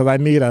in because I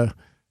need a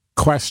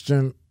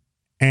question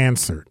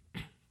answered.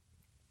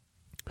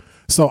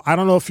 So I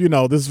don't know if you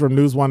know, this is from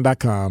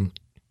news1.com.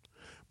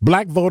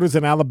 Black voters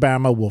in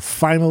Alabama will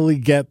finally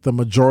get the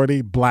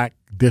majority black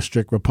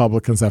district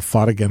Republicans have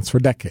fought against for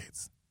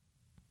decades.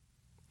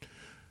 A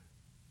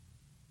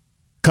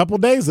couple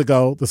days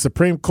ago, the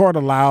Supreme Court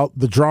allowed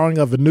the drawing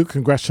of a new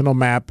congressional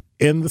map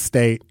in the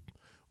state,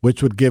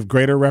 which would give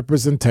greater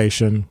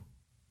representation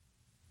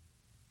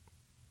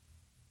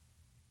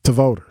to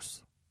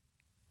voters.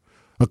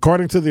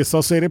 According to the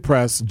Associated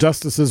Press,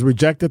 justices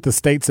rejected the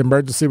state's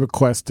emergency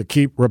request to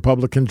keep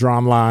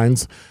Republican-drawn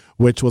lines,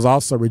 which was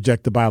also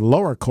rejected by a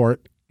lower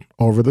court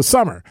over the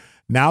summer.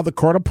 Now the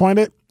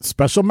court-appointed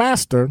special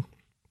master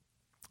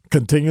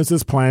continues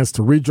his plans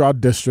to redraw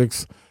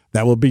districts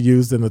that will be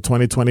used in the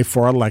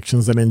 2024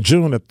 elections. And in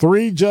June, a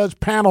 3-judge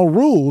panel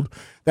ruled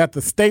that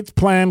the state's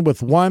plan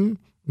with one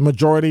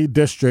majority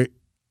district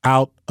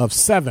out of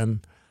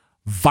 7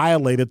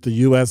 violated the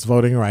U.S.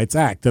 Voting Rights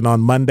Act. And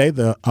on Monday,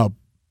 the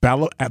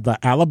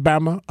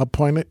Alabama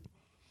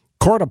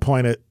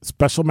court-appointed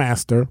special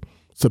master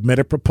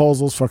submitted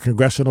proposals for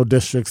congressional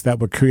districts that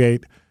would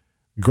create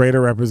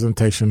greater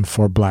representation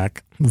for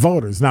black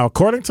voters. Now,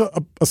 according to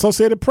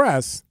Associated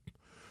Press,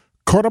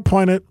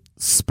 court-appointed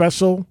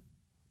special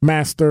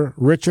master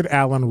Richard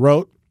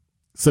Allen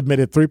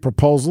submitted 3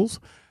 proposals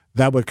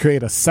that would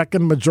create a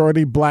second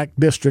majority black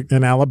district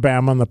in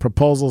Alabama, and the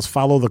proposals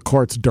follow the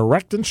court's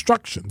direct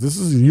instructions. This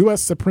is the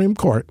U.S. Supreme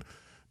Court.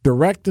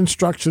 Direct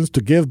instructions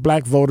to give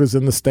black voters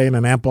in the state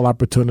an ample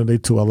opportunity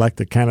to elect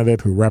a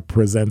candidate who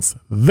represents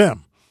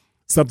them,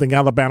 something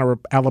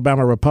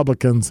Alabama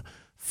Republicans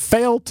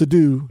failed to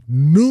do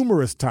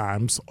numerous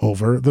times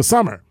over the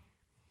summer.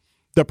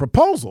 The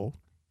proposal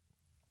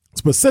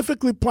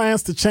specifically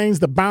plans to change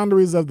the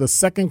boundaries of the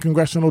 2nd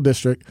Congressional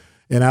District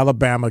in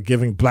Alabama,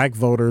 giving black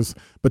voters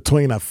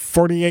between a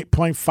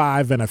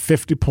 48.5 and a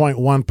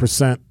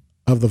 50.1%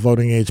 of the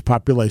voting age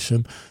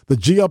population. The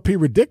GOP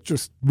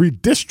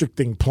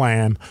redistricting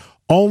plan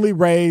only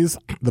raised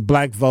the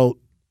black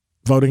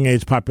voting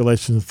age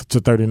population to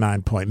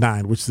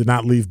 39.9, which did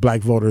not leave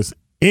black voters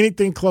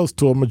anything close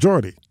to a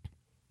majority.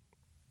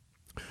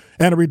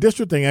 And a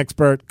redistricting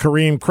expert,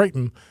 Kareem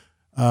Creighton,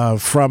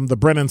 from the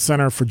Brennan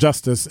Center for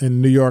Justice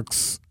in New York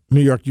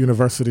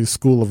University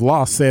School of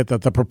Law, said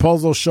that the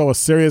proposals show a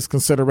serious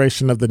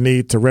consideration of the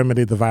need to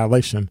remedy the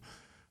violation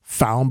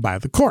found by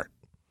the court.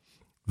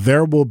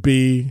 There will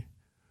be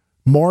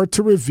more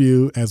to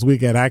review as we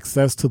get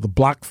access to the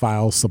block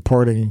files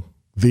supporting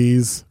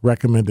these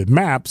recommended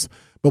maps.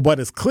 But what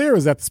is clear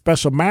is that the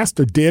special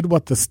master did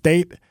what the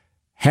state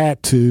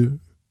had to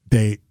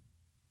date,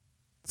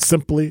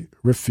 simply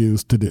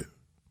refused to do.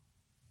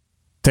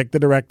 Take the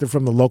directive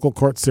from the local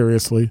court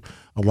seriously,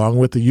 along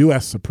with the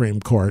U.S.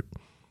 Supreme Court.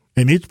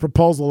 And each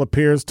proposal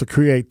appears to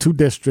create 2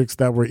 districts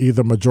that were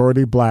either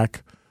majority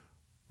black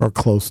or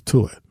close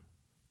to it.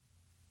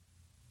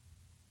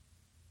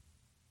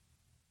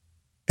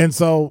 And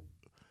so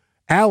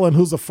Allen,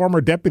 who's a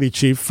former deputy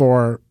chief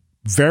for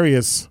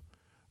various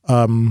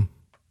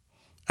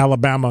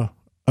Alabama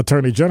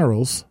attorney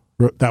generals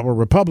that were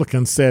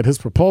Republicans, said his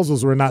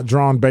proposals were not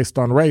drawn based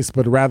on race,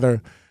 but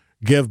rather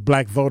give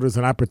black voters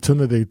an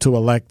opportunity to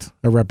elect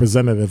a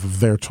representative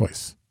of their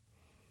choice.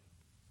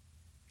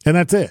 And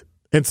that's it.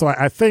 And so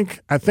I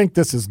think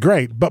this is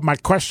great. But my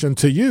question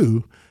to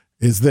you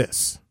is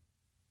this.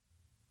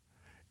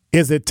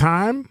 Is it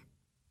time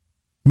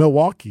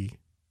Milwaukee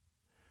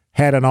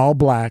had an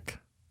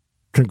all-black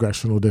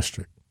congressional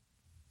district?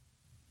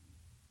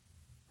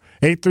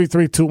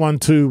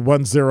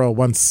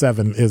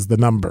 833-212-1017 is the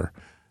number.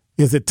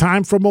 Is it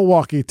time for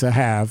Milwaukee to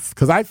have,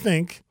 because I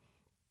think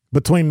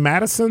between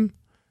Madison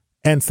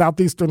and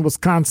southeastern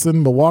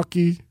Wisconsin,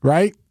 Milwaukee,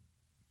 right,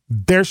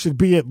 there should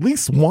be at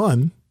least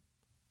 1,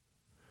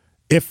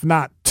 if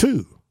not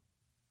 2,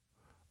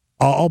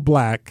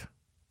 all-black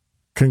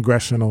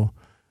congressional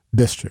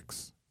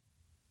districts.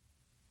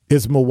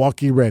 Is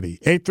Milwaukee ready?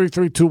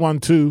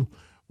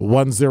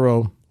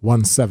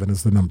 833-212-1017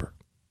 is the number.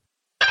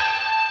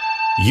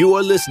 You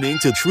are listening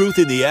to Truth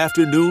in the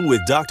Afternoon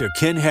with Dr.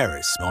 Ken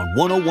Harris on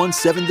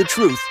 101.7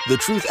 The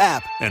Truth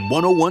app, and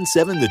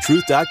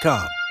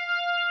 1017thetruth.com.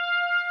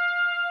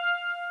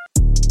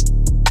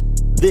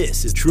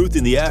 This is Truth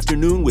in the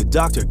Afternoon with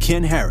Dr.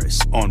 Ken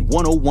Harris on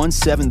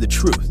 101.7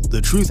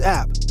 The Truth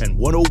app, and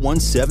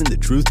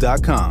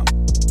 1017thetruth.com.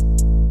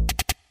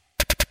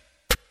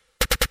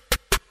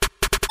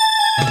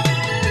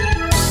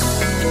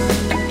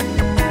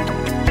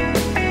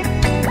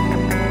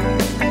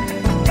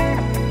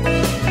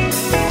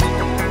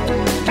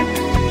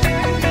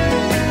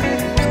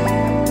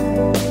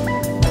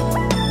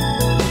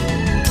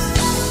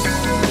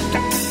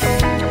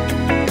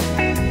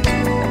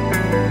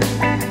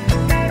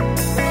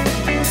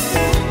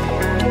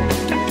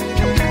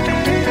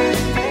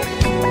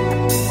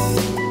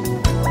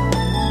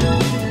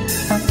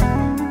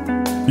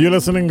 You're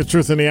listening to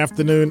Truth in the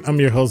Afternoon. I'm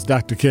your host,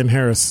 Dr. Ken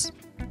Harris.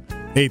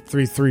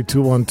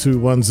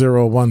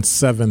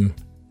 833-212-1017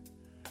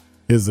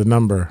 is the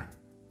number.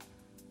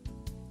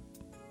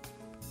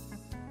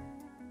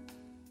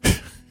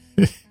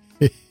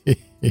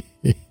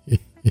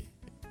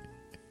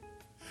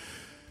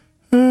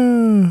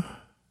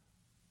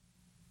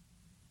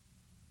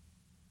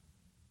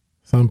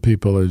 Some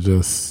people are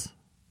just,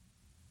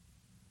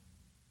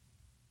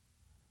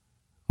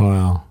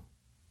 wow.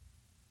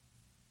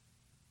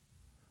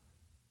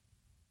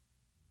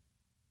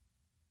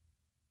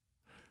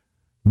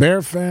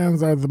 Bear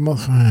fans are the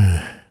most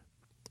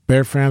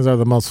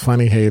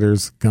funny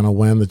haters, gonna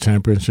win the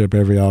championship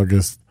every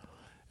August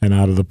and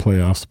out of the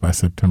playoffs by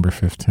September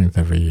 15th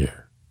every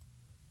year.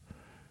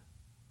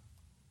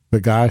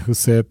 The guy who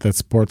said that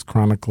sports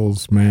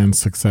chronicles man's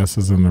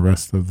successes and the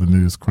rest of the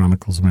news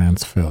chronicles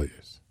man's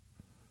failures.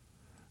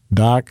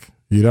 Doc,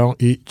 you don't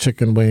eat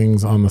chicken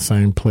wings on the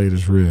same plate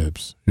as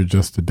ribs. You're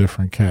just a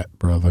different cat,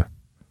 brother.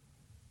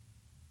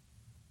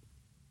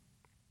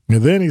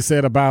 And then he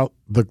said about,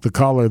 the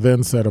caller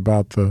then said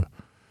about the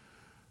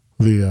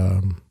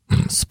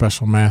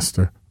special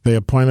master. They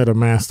appointed a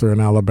master in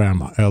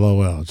Alabama,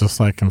 LOL,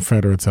 just like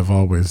Confederates have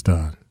always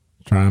done,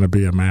 trying to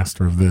be a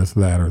master of this,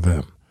 that, or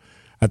them.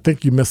 I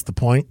think you missed the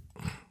point,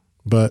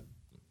 but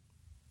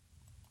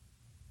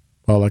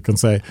all I can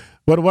say,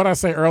 what I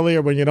say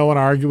earlier, when you don't want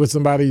to argue with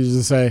somebody, you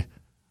just say,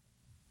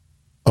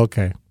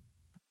 okay.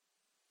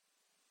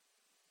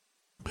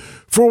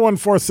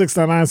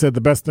 414-699 said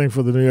the best thing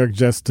for the New York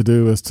Jets to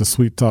do is to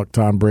sweet talk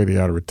Tom Brady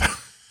out of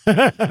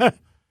retirement.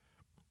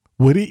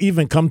 Would he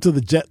even come to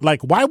the Jets?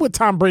 Like, why would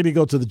Tom Brady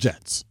go to the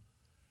Jets?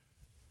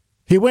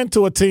 He went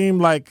to a team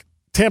like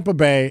Tampa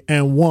Bay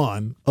and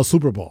won a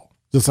Super Bowl,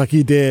 just like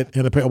he did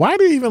in the. Why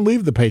did he even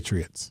leave the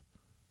Patriots?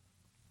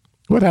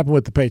 What happened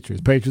with the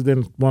Patriots? Patriots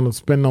didn't want to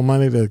spend no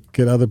money to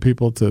get other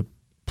people to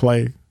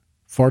play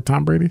for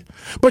Tom Brady.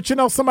 But,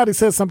 somebody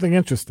said something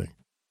interesting.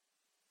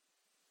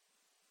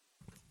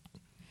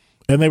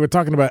 And they were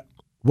talking about,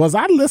 was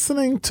I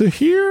listening to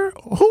here?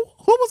 Who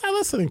was I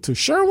listening to?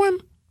 Sherwin?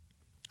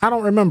 I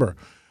don't remember.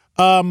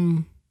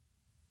 I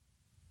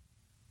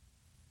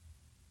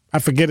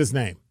forget his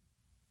name.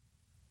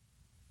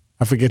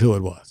 I forget who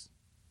it was.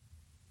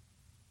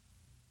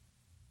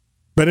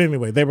 But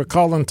anyway, they were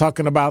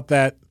talking about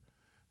that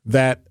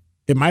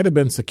it might have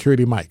been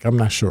Security Mike. I'm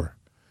not sure.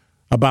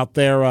 About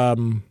their,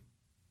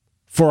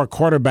 for a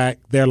quarterback,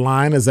 their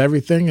line is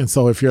everything. And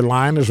so if your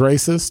line is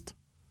racist,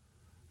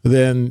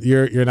 then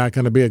you're not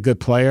going to be a good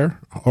player.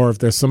 Or if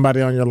there's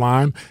somebody on your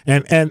line,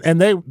 and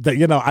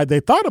they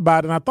thought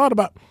about it, and I thought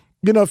about,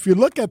 if you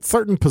look at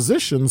certain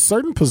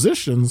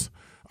positions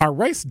are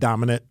race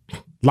dominant.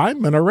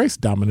 Linemen are race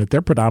dominant.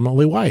 They're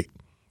predominantly white.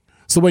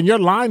 So when your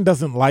line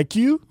doesn't like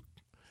you,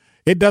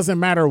 it doesn't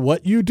matter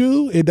what you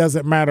do. It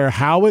doesn't matter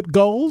how it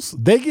goes.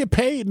 They get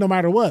paid no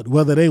matter what,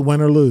 whether they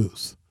win or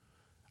lose.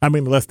 I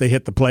mean, unless they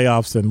hit the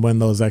playoffs and win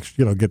those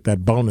extra, get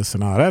that bonus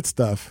and all that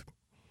stuff.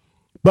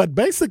 But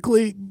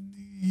basically,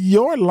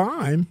 your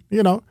line,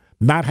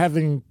 not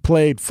having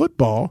played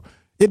football,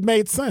 it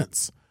made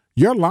sense.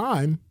 Your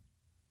line,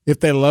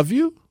 if they love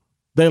you,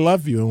 they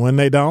love you. And when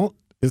they don't,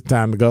 it's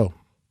time to go.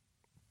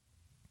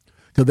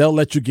 Because they'll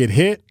let you get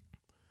hit.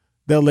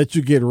 They'll let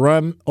you get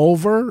run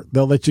over.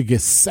 They'll let you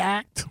get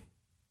sacked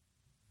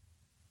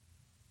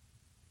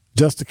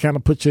just to kind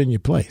of put you in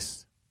your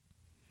place.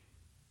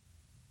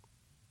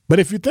 But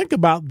if you think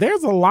about,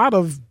 there's a lot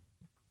of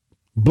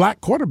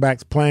black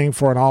quarterbacks playing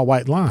for an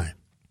all-white line.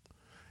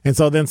 And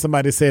so then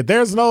somebody said,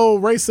 there's no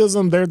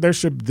racism. There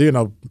should,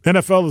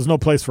 NFL is no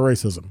place for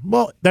racism.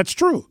 Well, that's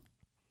true.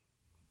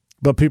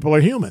 But people are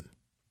human.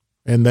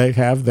 And they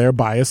have their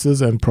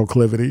biases and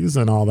proclivities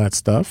and all that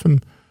stuff.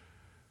 And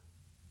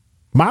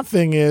my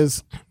thing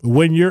is,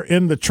 when you're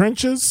in the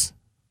trenches,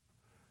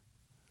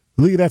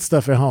 leave that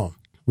stuff at home.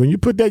 When you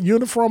put that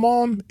uniform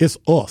on, it's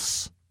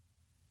us.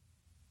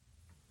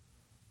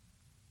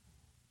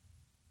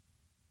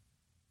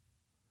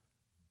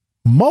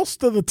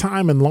 Most of the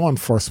time in law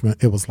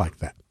enforcement, it was like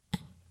that.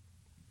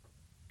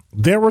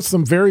 There were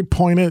some very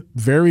pointed,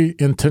 very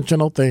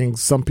intentional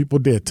things some people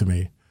did to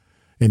me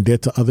and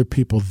did to other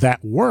people that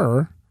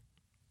were,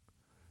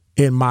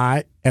 in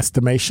my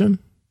estimation,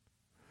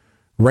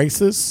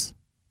 racist,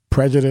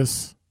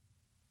 prejudice,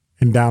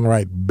 and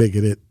downright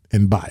bigoted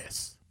and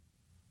biased.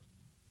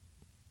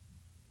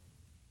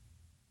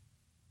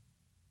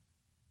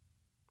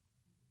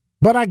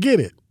 But I get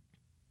it.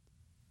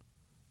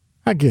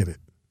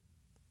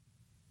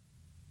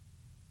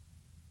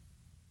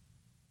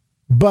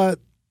 But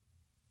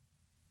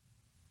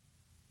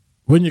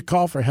when you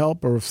call for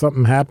help or if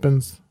something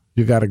happens,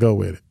 you got to go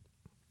with it.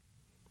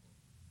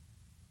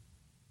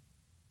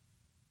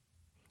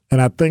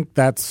 And I think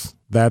that's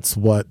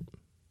what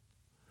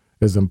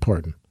is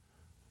important.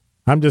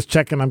 I'm just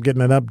checking. I'm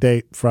getting an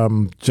update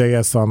from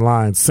JS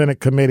Online. Senate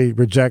committee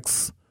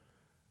rejects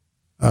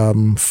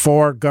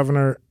four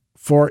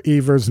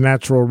Evers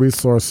Natural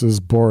Resources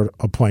Board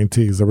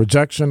appointees. A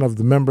rejection of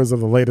the members of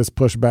the latest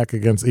pushback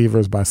against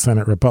Evers by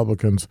Senate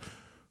Republicans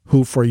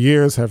who for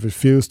years have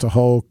refused to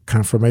hold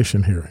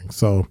confirmation hearings.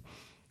 So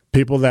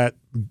people that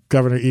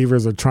Governor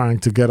Evers are trying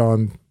to get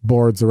on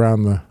boards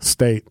around the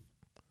state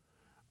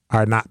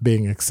are not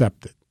being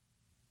accepted.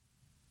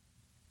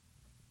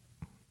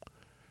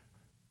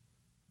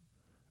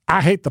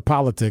 I hate the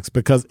politics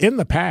because in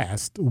the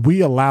past,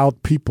 we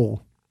allowed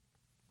people,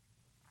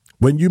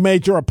 when you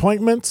made your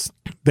appointments,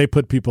 they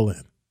put people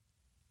in.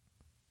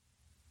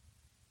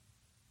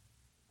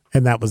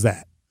 And that was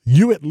that.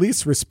 You at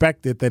least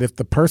respected that if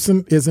the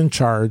person is in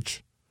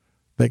charge,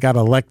 they got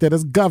elected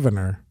as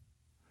governor,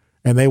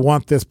 and they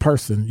want this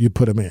person, you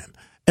put them in.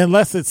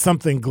 Unless it's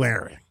something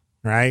glaring,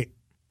 right?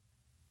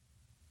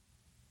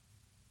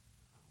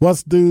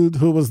 What's dude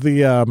who was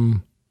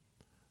the,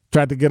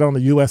 tried to get on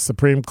the U.S.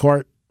 Supreme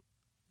Court?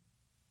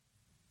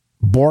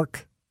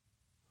 Bork.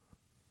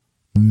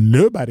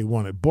 Nobody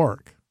wanted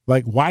Bork.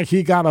 Like why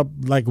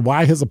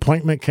his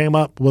appointment came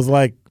up was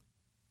like,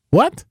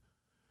 what?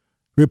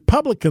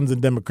 Republicans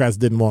and Democrats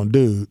didn't want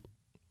dude.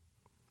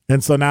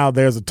 And so now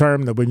there's a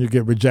term that when you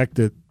get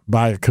rejected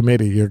by a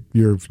committee,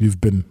 you've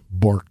been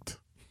borked.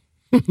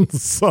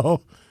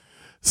 so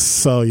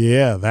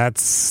yeah,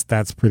 that's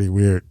pretty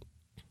weird.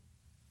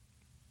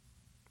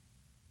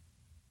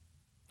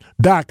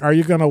 Doc, are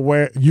you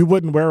you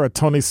wouldn't wear a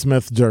Tony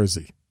Smith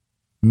jersey?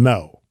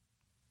 No.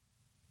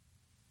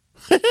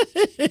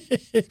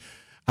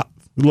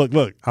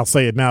 Look, I'll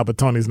say it now, but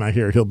Tony's not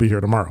here. He'll be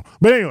here tomorrow.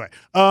 But anyway,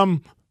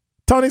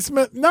 Tony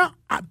Smith, no,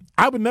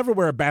 I would never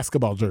wear a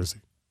basketball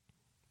jersey.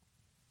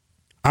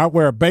 I'd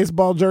wear a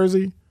baseball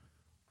jersey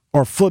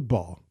or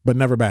football, but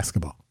never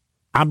basketball.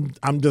 I'm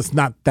just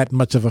not that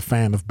much of a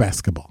fan of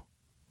basketball.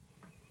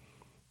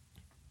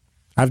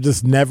 I've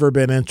just never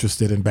been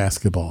interested in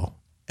basketball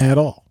at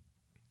all.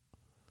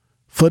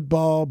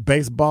 Football,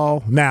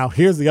 baseball. Now,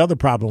 here's the other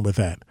problem with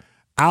that.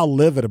 I'll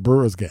live at a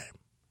Brewers game.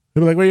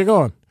 They'll be like, where you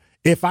going?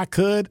 If I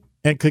could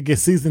and could get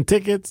season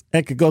tickets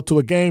and could go to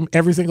a game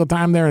every single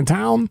time they're in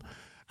town,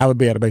 I would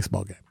be at a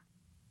baseball game.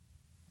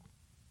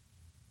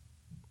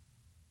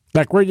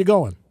 Like, where you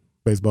going?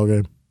 Baseball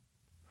game.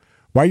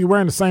 Why are you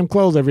wearing the same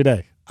clothes every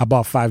day? I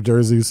bought 5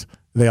 jerseys.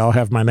 They all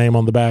have my name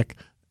on the back,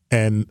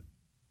 and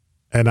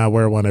I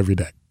wear one every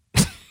day.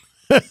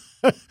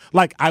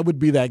 Like, I would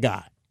be that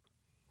guy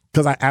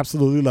because I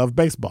absolutely love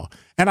baseball.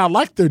 And I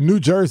like their new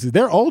jerseys.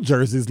 Their old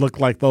jerseys look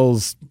like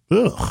those.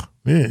 Ugh,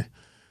 man.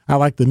 I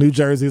like the new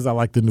jerseys. I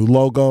like the new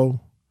logo.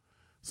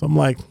 So I'm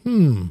like,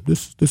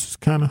 this is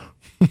kind of.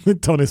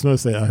 Tony Smith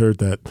said, I heard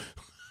that.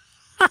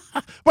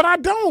 But I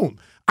don't.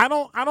 I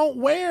don't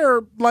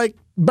wear like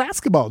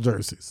basketball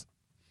jerseys.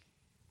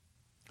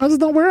 I just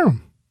don't wear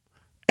them.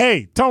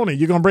 Hey, Tony,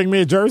 you gonna bring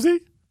me a jersey?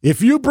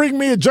 If you bring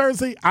me a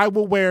jersey, I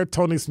will wear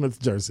Tony Smith's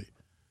jersey.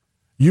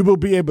 You will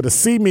be able to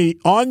see me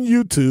on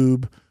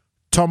YouTube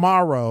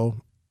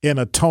tomorrow in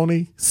a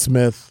Tony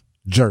Smith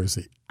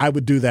jersey. I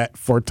would do that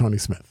for Tony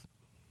Smith.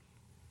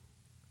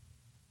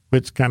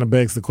 Which kind of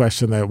begs the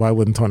question that why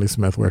wouldn't Tony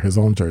Smith wear his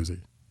own jersey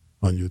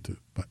on YouTube?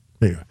 But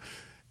anyway,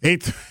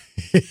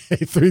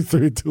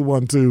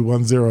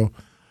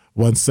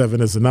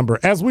 833-212-1017 is the number.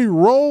 As we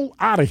roll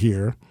out of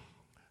here,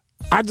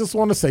 I just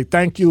want to say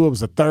thank you. It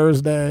was a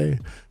Thursday.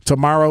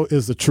 Tomorrow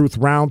is the Truth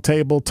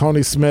Roundtable.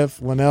 Tony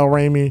Smith, Linnell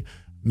Ramey,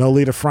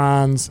 Nolita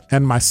Franz,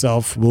 and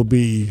myself will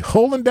be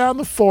holding down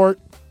the fort,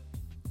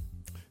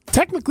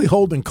 technically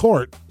holding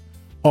court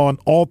on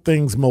all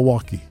things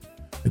Milwaukee.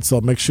 And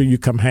so make sure you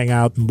come hang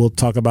out and we'll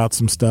talk about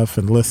some stuff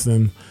and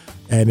listen.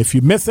 And if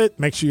you miss it,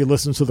 make sure you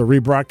listen to the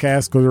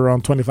rebroadcast because we're on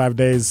 25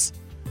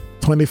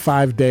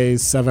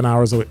 days, 7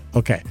 hours a week.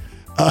 Okay.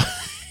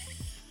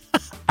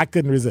 I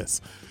couldn't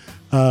resist.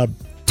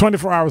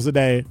 24 hours a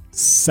day,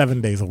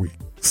 7 days a week.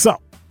 So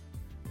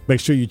make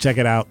sure you check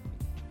it out.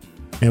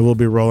 And we'll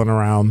be rolling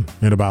around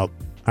in about,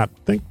 I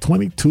think,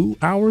 22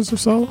 hours or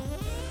so.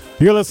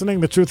 You're listening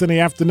to Truth in the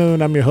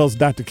Afternoon. I'm your host,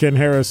 Dr. Ken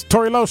Harris.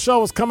 Tori Lowe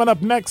Show is coming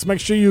up next. Make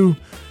sure you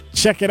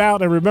check it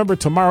out. And remember,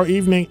 tomorrow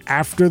evening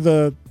after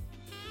the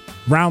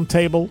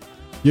roundtable,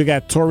 you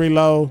got Tori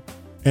Lowe,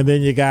 and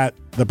then you got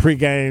the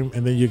pregame,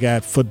 and then you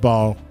got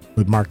football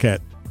with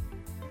Marquette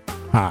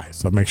High.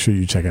 So make sure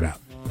you check it out.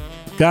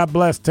 God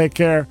bless. Take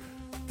care.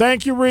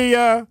 Thank you,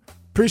 Rhea.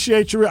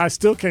 Appreciate you. I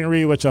still can't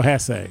read what your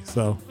hat say.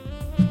 So,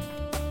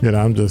 I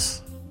don't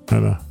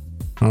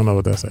know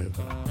what that says.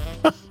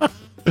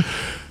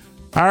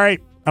 All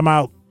right. I'm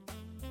out.